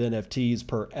number of NFTs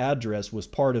per address was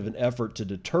part of an effort to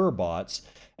deter bots.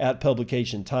 At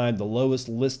publication time, the lowest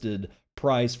listed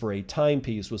price for a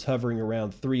timepiece was hovering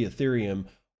around 3 Ethereum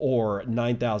or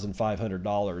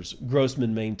 $9,500.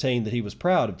 Grossman maintained that he was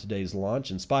proud of today's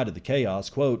launch in spite of the chaos.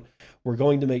 Quote, "We're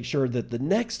going to make sure that the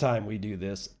next time we do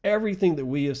this, everything that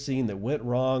we have seen that went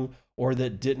wrong or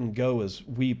that didn't go as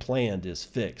we planned is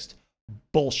fixed."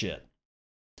 Bullshit.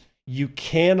 You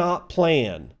cannot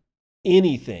plan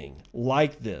anything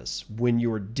like this when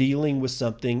you're dealing with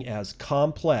something as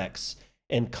complex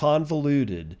and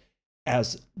convoluted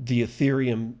as the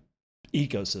Ethereum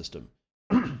ecosystem.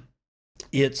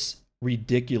 It's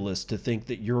ridiculous to think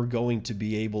that you're going to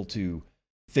be able to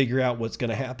figure out what's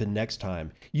going to happen next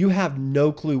time. You have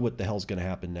no clue what the hell's going to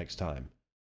happen next time.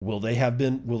 Will they have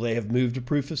moved to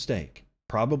proof of stake?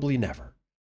 Probably never.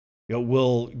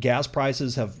 Will gas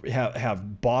prices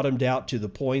have bottomed out to the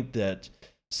point that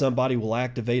somebody will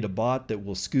activate a bot that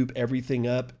will scoop everything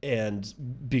up, and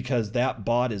because that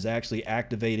bot is actually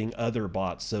activating other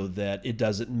bots so that it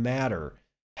doesn't matter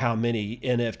how many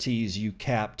NFTs you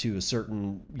cap to a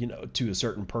certain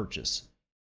purchase.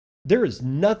 There is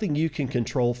nothing you can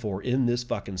control for in this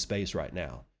fucking space right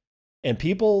now. And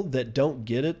people that don't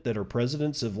get it, that are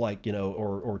presidents of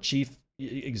or chief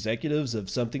executives of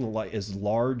something like as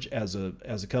large as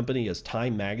a company as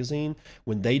Time Magazine,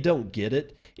 when they don't get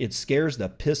it, it scares the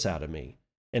piss out of me.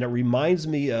 And it reminds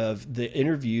me of the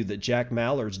interview that Jack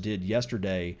Mallers did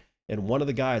yesterday. And one of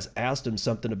the guys asked him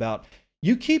something about,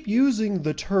 you keep using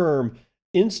the term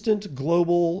instant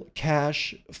global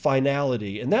cash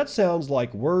finality. And that sounds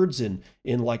like words in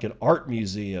like an art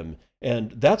museum.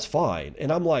 And that's fine.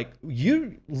 And I'm like,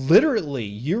 you're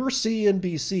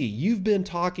CNBC. You've been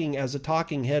talking as a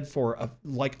talking head for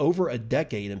like over a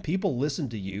decade, and people listen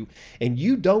to you, and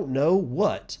you don't know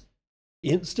what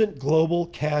instant global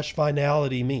cash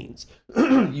finality means.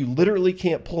 You literally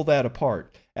can't pull that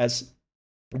apart as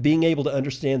being able to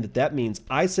understand that means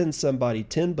I send somebody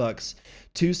 $10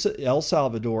 to El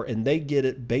Salvador and they get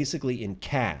it basically in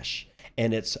cash,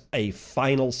 and it's a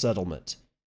final settlement.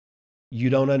 You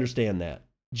don't understand that.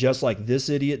 Just like this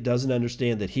idiot doesn't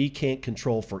understand that he can't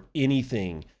control for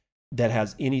anything that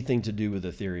has anything to do with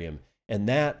Ethereum. And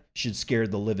that should scare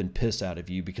the living piss out of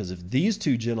you, because if these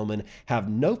two gentlemen have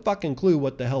no fucking clue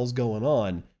what the hell's going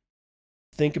on,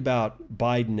 think about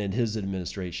Biden and his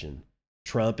administration,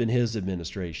 Trump and his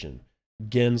administration.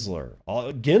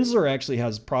 Gensler actually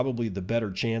has probably the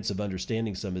better chance of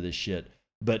understanding some of this shit.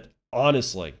 But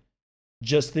honestly,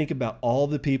 just think about all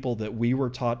the people that we were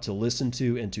taught to listen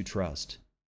to and to trust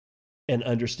and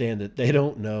understand that they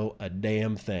don't know a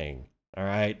damn thing. All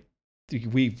right.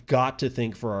 We've got to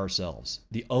think for ourselves.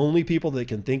 The only people that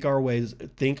can think our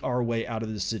way out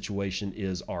of this situation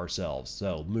is ourselves.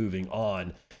 So moving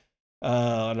on.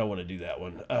 I don't want to do that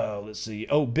one. Let's see.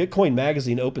 Oh, Bitcoin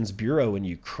Magazine opens bureau in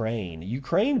Ukraine.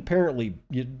 Ukraine apparently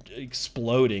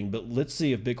exploding, but let's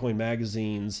see if Bitcoin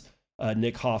Magazine's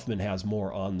Nick Hoffman has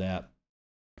more on that.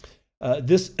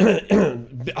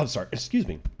 I'm sorry, excuse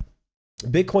me.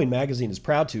 Bitcoin Magazine is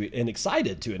proud to and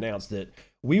excited to announce that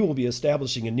we will be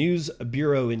establishing a news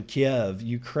bureau in Kiev,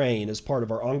 Ukraine, as part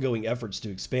of our ongoing efforts to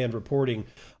expand reporting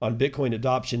on Bitcoin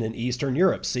adoption in Eastern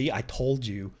Europe. See, I told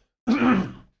you.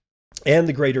 And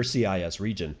the greater CIS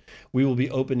region. We will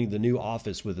be opening the new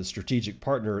office with a strategic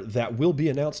partner that will be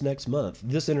announced next month.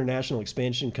 This international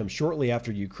expansion comes shortly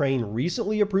after Ukraine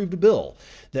recently approved a bill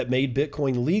that made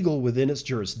Bitcoin legal within its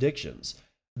jurisdictions.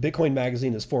 Bitcoin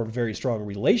Magazine has formed very strong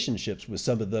relationships with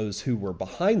some of those who were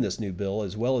behind this new bill,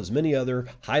 as well as many other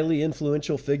highly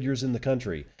influential figures in the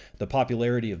country. The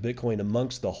popularity of Bitcoin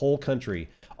amongst the whole country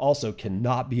also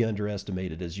cannot be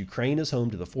underestimated, as Ukraine is home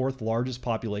to the fourth largest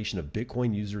population of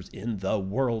Bitcoin users in the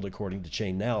world, according to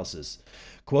Chainalysis.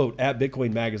 Quote, at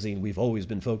Bitcoin Magazine, we've always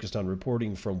been focused on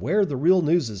reporting from where the real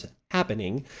news is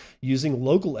happening, using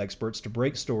local experts to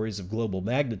break stories of global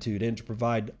magnitude and to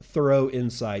provide thorough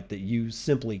insight that you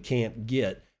simply can't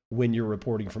get when you're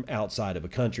reporting from outside of a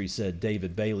country, said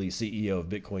David Bailey, CEO of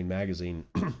Bitcoin Magazine.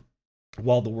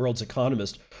 While the world's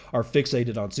economists are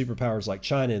fixated on superpowers like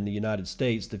China and the United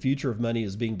States, the future of money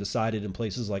is being decided in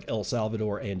places like El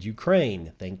Salvador and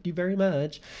Ukraine. Thank you very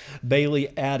much.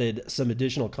 Bailey added some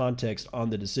additional context on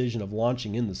the decision of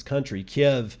launching in this country.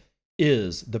 Kiev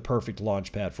is the perfect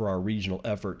launchpad for our regional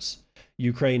efforts.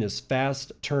 Ukraine is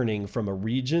fast turning from a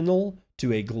regional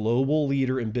to a global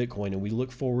leader in Bitcoin, and we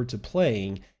look forward to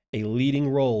playing a leading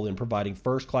role in providing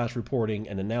first-class reporting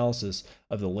and analysis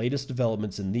of the latest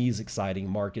developments in these exciting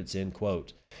markets, end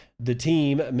quote. The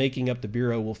team making up the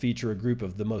Bureau will feature a group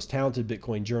of the most talented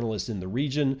Bitcoin journalists in the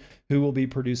region who will be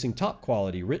producing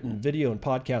top-quality written, video, and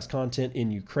podcast content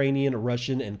in Ukrainian,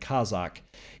 Russian, and Kazakh.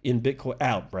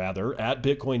 At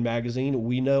Bitcoin Magazine,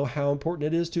 we know how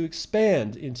important it is to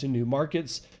expand into new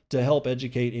markets to help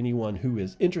educate anyone who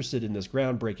is interested in this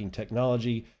groundbreaking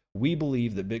technology. We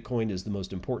believe that Bitcoin is the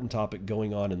most important topic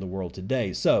going on in the world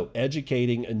today. So,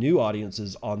 educating new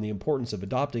audiences on the importance of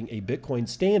adopting a Bitcoin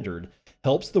standard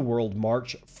helps the world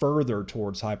march further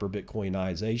towards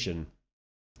hyper-Bitcoinization.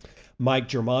 Mike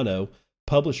Germano,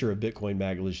 publisher of Bitcoin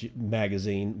Magazine,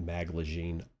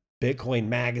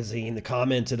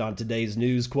 commented on today's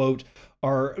news, quote,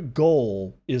 our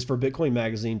goal is for Bitcoin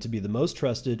Magazine to be the most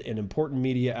trusted and important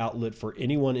media outlet for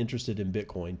anyone interested in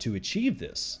Bitcoin. To achieve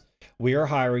this, we are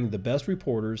hiring the best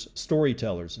reporters,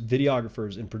 storytellers,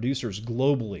 videographers, and producers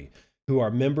globally who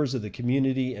are members of the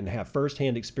community and have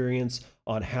firsthand experience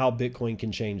on how Bitcoin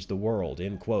can change the world,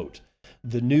 end quote.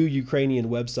 The new Ukrainian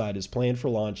website is planned for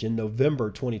launch in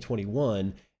November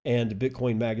 2021, and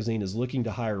Bitcoin Magazine is looking to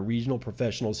hire regional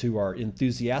professionals who are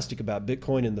enthusiastic about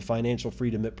Bitcoin and the financial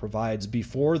freedom it provides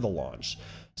before the launch.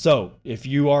 So if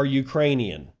you are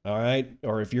Ukrainian, all right,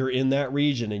 or if you're in that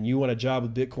region and you want a job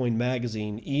with Bitcoin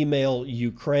Magazine, email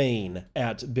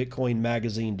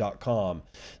Ukraine@bitcoinmagazine.com.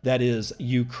 That is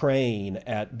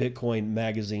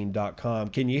Ukraine@bitcoinmagazine.com.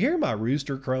 Can you hear my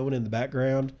rooster crowing in the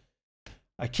background?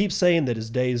 I keep saying that his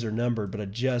days are numbered, but I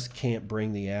just can't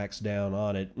bring the axe down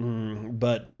on it.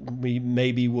 But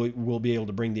we'll be able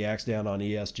to bring the axe down on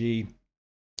ESG.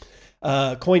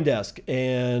 CoinDesk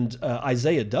and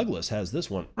Isaiah Douglas has this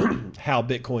one. How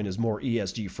Bitcoin is more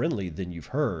ESG friendly than you've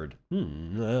heard.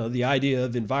 The idea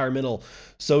of environmental,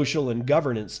 social, and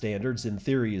governance standards in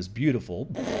theory is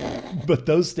beautiful, but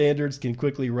those standards can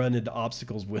quickly run into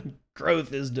obstacles when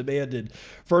growth is demanded.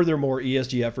 Furthermore,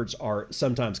 ESG efforts are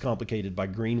sometimes complicated by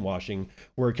greenwashing,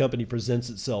 where a company presents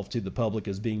itself to the public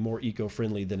as being more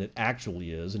eco-friendly than it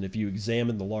actually is. And if you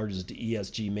examine the largest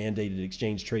ESG mandated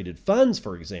exchange traded funds,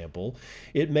 for example,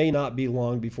 it may not be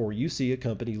long before you see a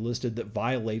company listed that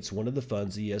violates one of the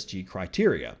fund's ESG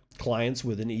criteria. Clients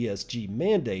with an ESG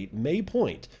mandate may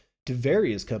point to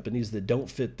various companies that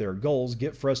don't fit their goals,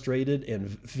 get frustrated, and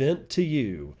vent to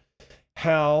you.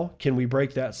 How can we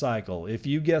break that cycle? If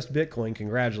you guessed Bitcoin,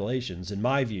 congratulations. In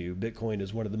my view, Bitcoin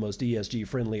is one of the most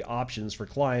ESG-friendly options for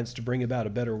clients to bring about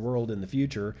a better world in the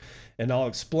future. And I'll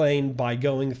explain by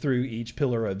going through each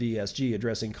pillar of ESG,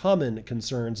 addressing common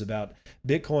concerns about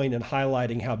Bitcoin and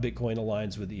highlighting how Bitcoin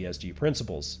aligns with ESG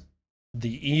principles.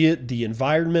 The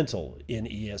environmental in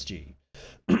ESG.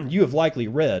 You have likely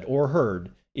read or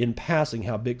heard in passing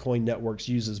how Bitcoin networks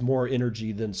uses more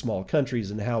energy than small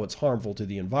countries and how it's harmful to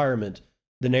the environment.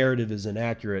 The narrative is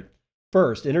inaccurate.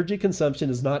 First, energy consumption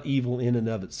is not evil in and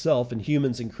of itself, and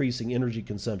humans increasing energy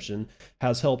consumption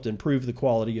has helped improve the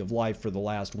quality of life for the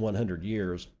last 100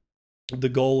 years. The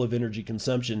goal of energy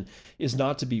consumption is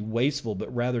not to be wasteful,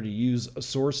 but rather to use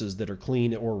sources that are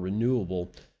clean or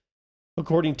renewable.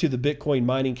 According to the Bitcoin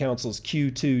Mining Council's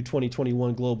Q2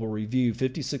 2021 Global Review,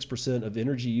 56% of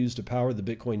energy used to power the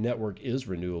Bitcoin network is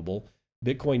renewable.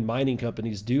 Bitcoin mining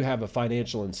companies do have a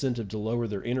financial incentive to lower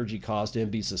their energy cost and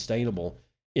be sustainable.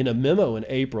 In a memo in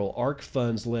April, ARK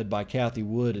Funds, led by Cathie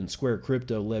Wood, and Square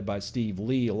Crypto, led by Steve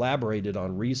Lee, elaborated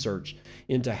on research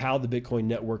into how the Bitcoin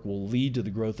network will lead to the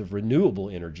growth of renewable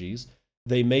energies.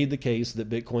 They made the case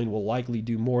that Bitcoin will likely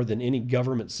do more than any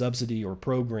government subsidy or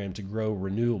program to grow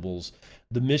renewables.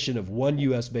 The mission of one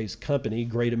U.S.-based company,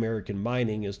 Great American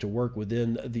Mining, is to work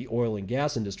within the oil and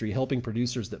gas industry, helping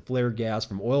producers that flare gas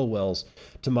from oil wells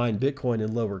to mine Bitcoin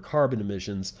and lower carbon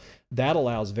emissions. That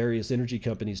allows various energy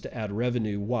companies to add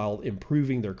revenue while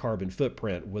improving their carbon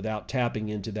footprint. Without tapping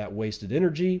into that wasted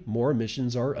energy, more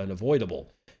emissions are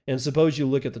unavoidable. And suppose you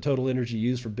look at the total energy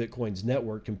used for Bitcoin's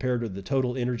network compared to the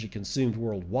total energy consumed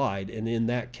worldwide, and in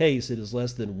that case, it is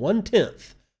less than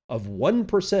 1/10 of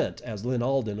 1%, as Lyn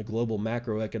Alden, a global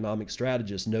macroeconomic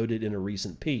strategist, noted in a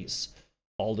recent piece.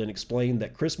 Alden explained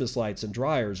that Christmas lights and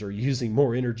dryers are using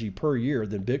more energy per year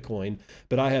than Bitcoin,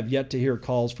 but I have yet to hear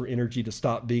calls for energy to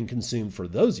stop being consumed for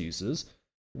those uses.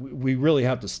 We really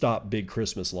have to stop big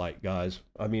Christmas light, guys.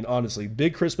 I mean, honestly,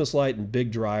 big Christmas light and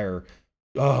big dryer,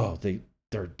 oh,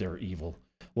 they're evil.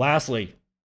 Lastly,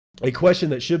 a question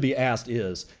that should be asked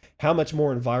is, how much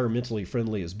more environmentally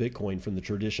friendly is Bitcoin from the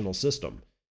traditional system?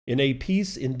 In a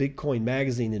piece in Bitcoin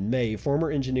Magazine in May, former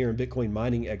engineer and Bitcoin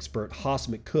mining expert Haas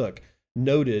McCook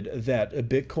noted that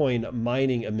Bitcoin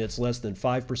mining emits less than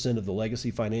 5% of the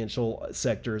legacy financial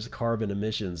sector's carbon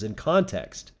emissions. In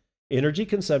context, energy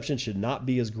consumption should not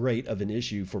be as great of an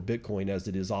issue for Bitcoin as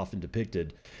it is often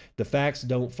depicted. The facts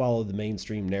don't follow the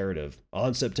mainstream narrative.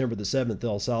 On September the 7th,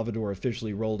 El Salvador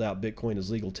officially rolled out Bitcoin as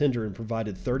legal tender and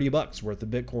provided $30 worth of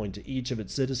Bitcoin to each of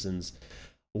its citizens.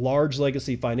 Large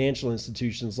legacy financial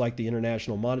institutions like the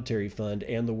International Monetary Fund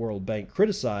and the World Bank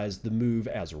criticized the move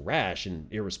as rash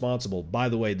and irresponsible. By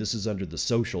the way, this is under the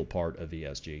social part of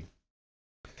ESG.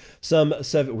 Some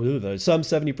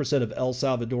 70% of El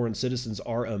Salvadoran citizens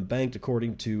are unbanked,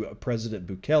 according to President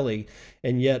Bukele,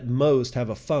 and yet most have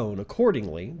a phone.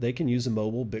 Accordingly, they can use a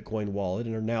mobile Bitcoin wallet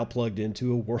and are now plugged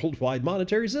into a worldwide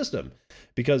monetary system.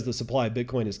 Because the supply of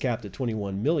Bitcoin is capped at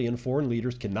 21 million, foreign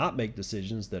leaders cannot make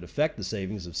decisions that affect the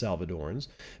savings of Salvadorans.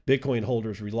 Bitcoin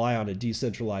holders rely on a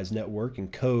decentralized network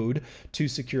and code to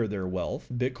secure their wealth.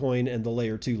 Bitcoin and the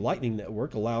Layer 2 Lightning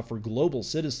Network allow for global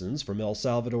citizens from El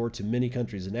Salvador to many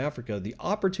countries in Africa the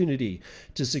opportunity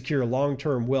to secure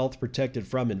long-term wealth protected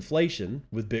from inflation,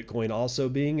 with Bitcoin also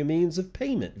being a means of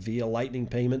payment via Lightning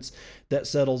payments that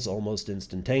settles almost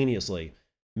instantaneously.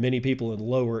 Many people in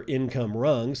lower income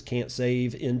rungs can't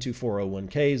save into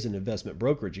 401ks and investment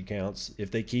brokerage accounts. If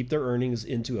they keep their earnings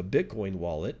into a Bitcoin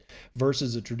wallet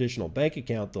versus a traditional bank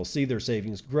account, they'll see their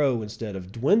savings grow instead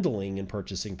of dwindling in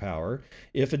purchasing power.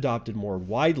 If adopted more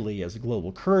widely as a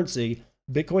global currency,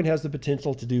 Bitcoin has the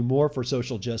potential to do more for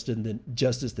social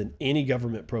justice than any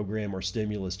government program or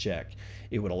stimulus check.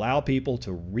 It would allow people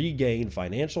to regain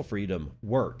financial freedom,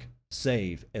 work,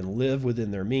 save, and live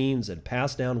within their means and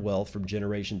pass down wealth from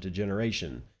generation to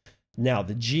generation. Now,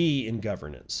 the G in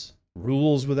governance,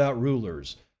 rules without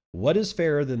rulers. What is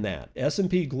fairer than that?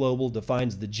 S&P Global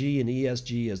defines the G in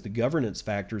ESG as the governance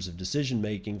factors of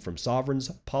decision-making, from sovereigns'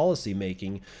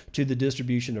 policy-making to the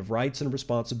distribution of rights and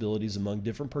responsibilities among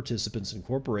different participants and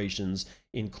corporations,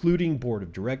 including board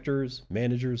of directors,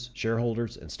 managers,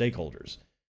 shareholders, and stakeholders.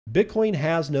 Bitcoin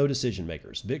has no decision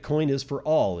makers. Bitcoin is for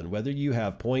all, and whether you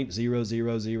have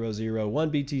 0.00001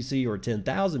 BTC or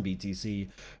 10,000 BTC,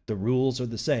 the rules are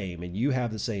the same and you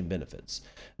have the same benefits.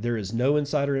 There is no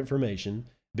insider information.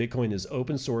 Bitcoin is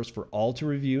open source for all to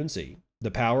review and see.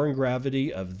 The power and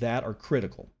gravity of that are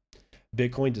critical.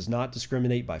 Bitcoin does not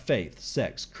discriminate by faith,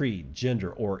 sex, creed,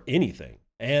 gender, or anything.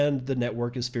 And the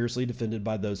network is fiercely defended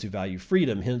by those who value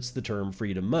freedom, hence the term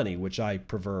freedom money, which I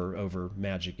prefer over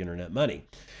magic internet money.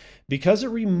 Because it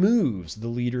removes the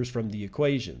leaders from the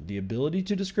equation, the ability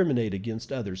to discriminate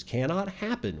against others cannot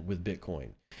happen with Bitcoin.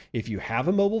 If you have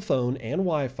a mobile phone and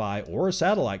Wi-Fi or a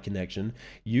satellite connection,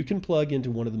 you can plug into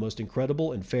one of the most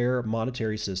incredible and fair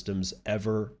monetary systems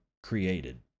ever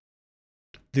created.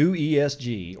 Though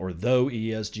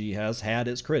ESG has had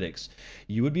its critics,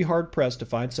 you would be hard pressed to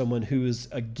find someone who is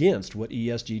against what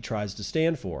ESG tries to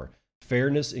stand for: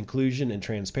 fairness, inclusion, and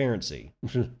transparency.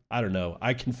 I don't know.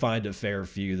 I can find a fair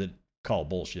few that call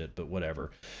bullshit, but whatever.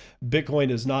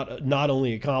 Bitcoin is not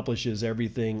only accomplishes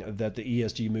everything that the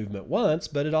ESG movement wants,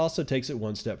 but it also takes it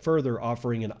one step further,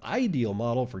 offering an ideal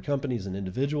model for companies and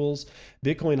individuals.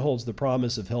 Bitcoin holds the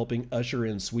promise of helping usher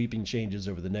in sweeping changes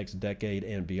over the next decade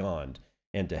and beyond.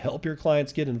 And to help your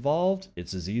clients get involved,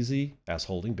 it's as easy as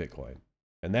holding Bitcoin.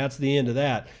 And that's the end of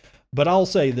that. But I'll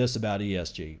say this about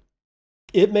ESG.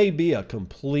 It may be a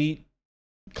complete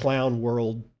clown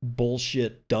world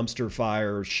bullshit dumpster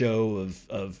fire show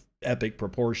of epic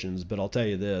proportions, but I'll tell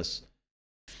you this: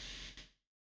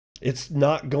 it's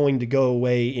not going to go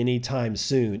away anytime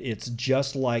soon. It's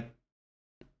just like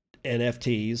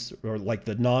NFTs, or like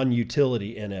the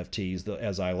non-utility NFTs,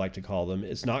 as I like to call them.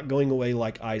 It's not going away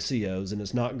like ICOs, and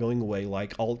it's not going away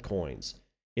like altcoins.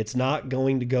 It's not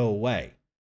going to go away.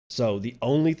 So the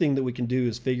only thing that we can do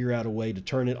is figure out a way to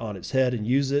turn it on its head and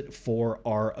use it for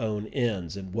our own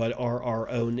ends. And what are our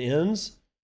own ends?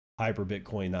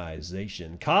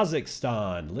 Hyper-Bitcoinization.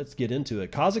 Kazakhstan, let's get into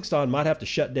it. Kazakhstan might have to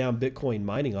shut down Bitcoin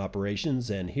mining operations,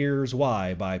 and here's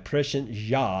why, by Prashant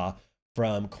Jha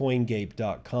from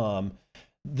CoinGape.com.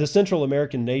 The Central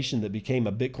American nation that became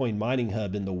a Bitcoin mining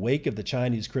hub in the wake of the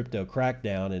Chinese crypto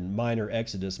crackdown and miner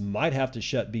exodus might have to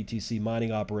shut BTC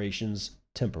mining operations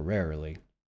temporarily.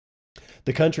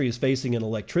 The country is facing an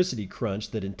electricity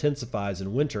crunch that intensifies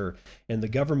in winter, and the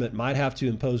government might have to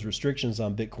impose restrictions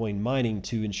on Bitcoin mining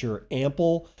to ensure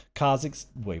ample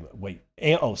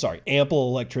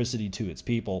electricity to its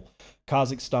people.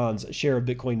 Kazakhstan's share of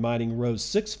Bitcoin mining rose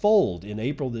sixfold in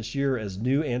April this year as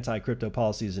new anti-crypto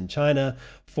policies in China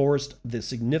forced the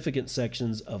significant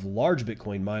sections of large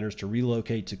Bitcoin miners to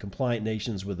relocate to compliant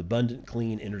nations with abundant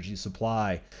clean energy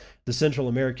supply. The Central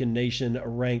American nation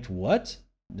ranked what?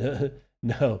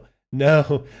 No,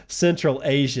 Central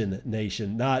Asian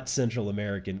nation, not Central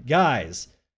American. Guys,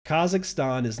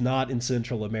 Kazakhstan is not in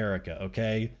Central America,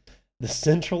 okay? The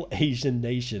Central Asian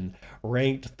nation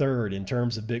ranked third in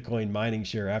terms of Bitcoin mining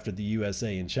share after the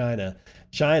USA and China.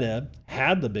 China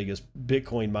had the biggest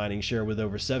Bitcoin mining share with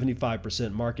over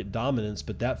 75% market dominance,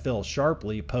 but that fell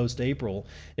sharply post-April,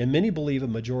 and many believe a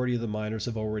majority of the miners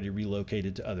have already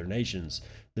relocated to other nations.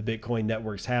 The Bitcoin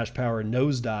network's hash power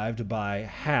nosedived by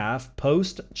half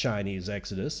post-Chinese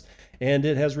exodus, and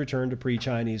it has returned to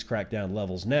pre-Chinese crackdown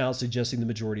levels now, suggesting the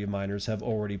majority of miners have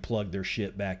already plugged their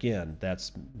shit back in.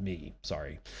 That's me,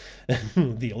 sorry.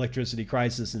 The electricity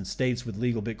crisis in states with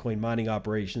legal Bitcoin mining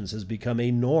operations has become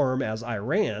a norm as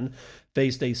Iran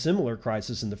faced a similar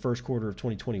crisis in the first quarter of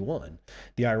 2021.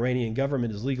 The Iranian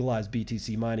government has legalized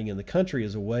BTC mining in the country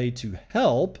as a way to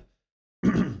help,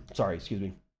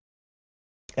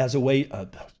 as a way,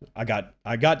 I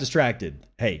got distracted.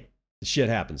 Hey, shit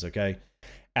happens, okay?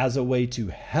 As a way to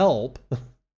help,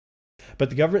 but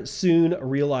the government soon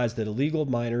realized that illegal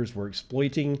miners were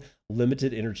exploiting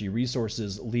limited energy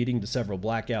resources, leading to several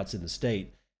blackouts in the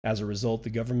state. As a result, the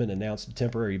government announced a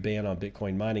temporary ban on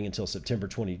Bitcoin mining until September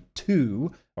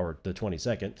 22, or the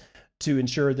 22nd, to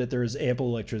ensure that there is ample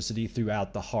electricity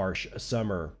throughout the harsh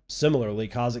summer. Similarly,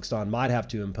 Kazakhstan might have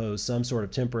to impose some sort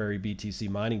of temporary BTC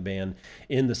mining ban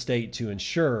in the state to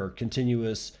ensure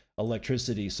continuous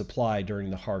electricity supply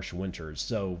during the harsh winters.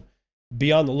 So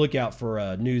be on the lookout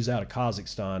for news out of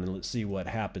Kazakhstan, and let's see what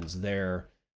happens there.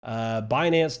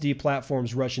 Binance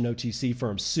deplatforms Russian OTC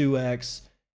firm Suex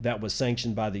that was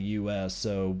sanctioned by the U.S.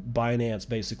 So Binance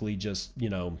basically just,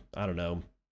 I don't know,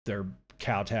 they're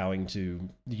kowtowing to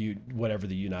whatever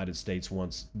the United States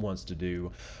wants to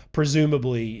do,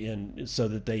 presumably so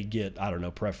that they get, I don't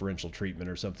know, preferential treatment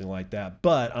or something like that.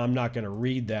 But I'm not going to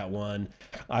read that one.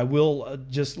 I will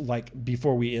just, like,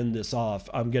 before we end this off,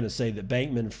 I'm going to say that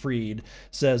Bankman-Fried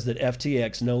says that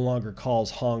FTX no longer calls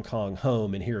Hong Kong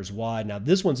home, and here's why. Now,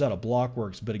 this one's out of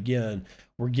Blockworks, but again,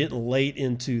 we're getting late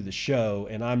into the show,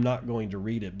 and I'm not going to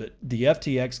read it, but the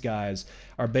FTX guys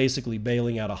are basically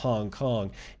bailing out of Hong Kong.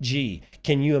 Gee,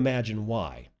 can you imagine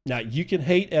why? Now, you can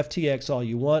hate FTX all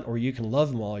you want, or you can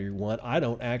love them all you want. I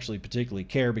don't actually particularly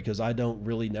care because I don't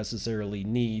really necessarily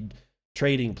need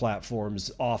trading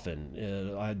platforms often.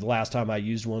 The last time I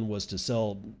used one was to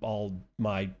sell all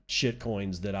my shit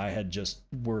coins that I had just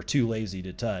were too lazy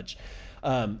to touch.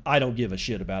 I don't give a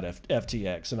shit about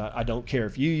FTX, and I don't care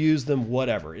if you use them,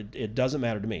 whatever. It doesn't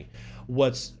matter to me.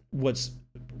 What's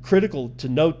critical to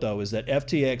note, though, is that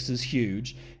FTX is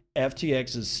huge.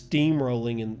 FTX is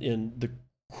steamrolling in the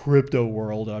crypto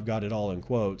world. I've got it all in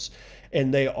quotes.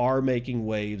 And they are making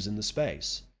waves in the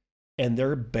space. And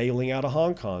they're bailing out of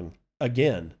Hong Kong.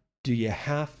 again, do you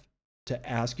have to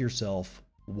ask yourself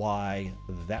why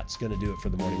that's going to do it for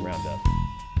the morning roundup?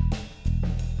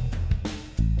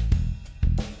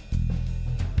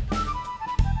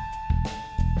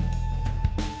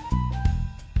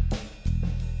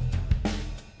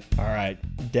 All right,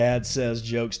 Dad says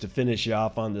jokes to finish you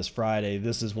off on this Friday.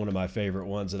 This is one of my favorite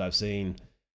ones that I've seen.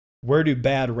 Where do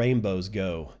bad rainbows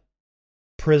go?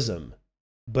 Prism,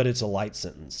 but it's a light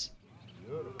sentence.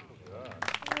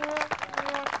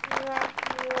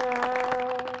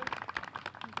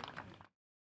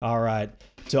 All right,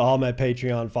 to all my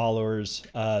Patreon followers,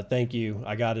 thank you.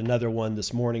 I got another one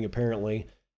this morning, apparently.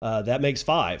 That makes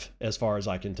 5, as far as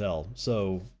I can tell.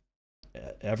 So,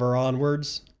 ever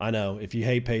onwards. I know if you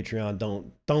hate Patreon,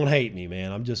 don't hate me,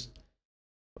 man. I'm just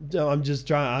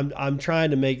trying. I'm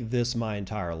trying to make this my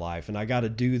entire life, and I got to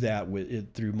do that with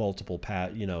it through multiple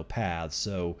paths.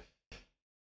 So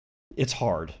it's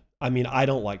hard. I mean, I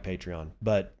don't like Patreon,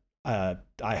 but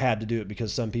I had to do it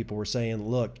because some people were saying,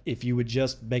 look, if you would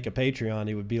just make a Patreon,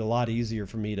 it would be a lot easier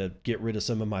for me to get rid of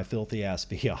some of my filthy ass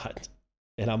fiat.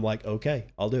 And I'm like, okay,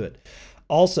 I'll do it.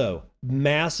 Also,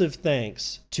 massive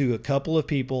thanks to a couple of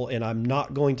people, and I'm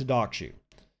not going to dox you.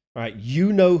 All right,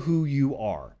 you know who you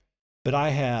are. But I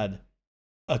had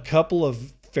a couple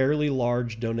of fairly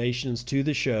large donations to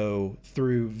the show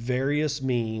through various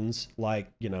means,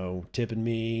 like, tipping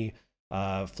me,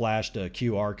 flashed a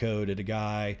QR code at a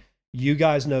guy. You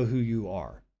guys know who you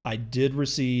are. I did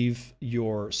receive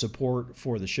your support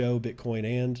for the show, Bitcoin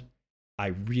and I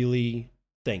really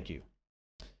thank you.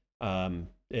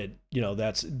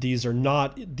 These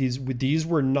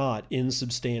were not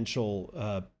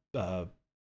insubstantial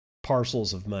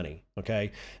parcels of money.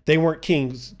 Okay. They weren't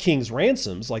king's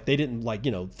ransoms. Like they didn't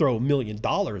throw $1 million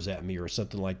at me or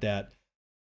something like that.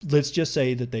 Let's just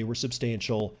say that they were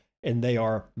substantial and they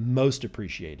are most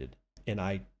appreciated. And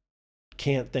I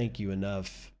can't thank you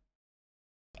enough.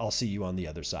 I'll see you on the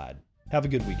other side. Have a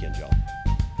good weekend, y'all.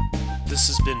 This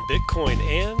has been Bitcoin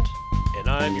and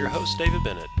I'm your host, David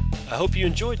Bennett. I hope you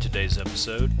enjoyed today's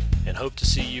episode and hope to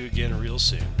see you again real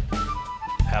soon.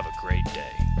 Have a great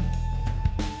day.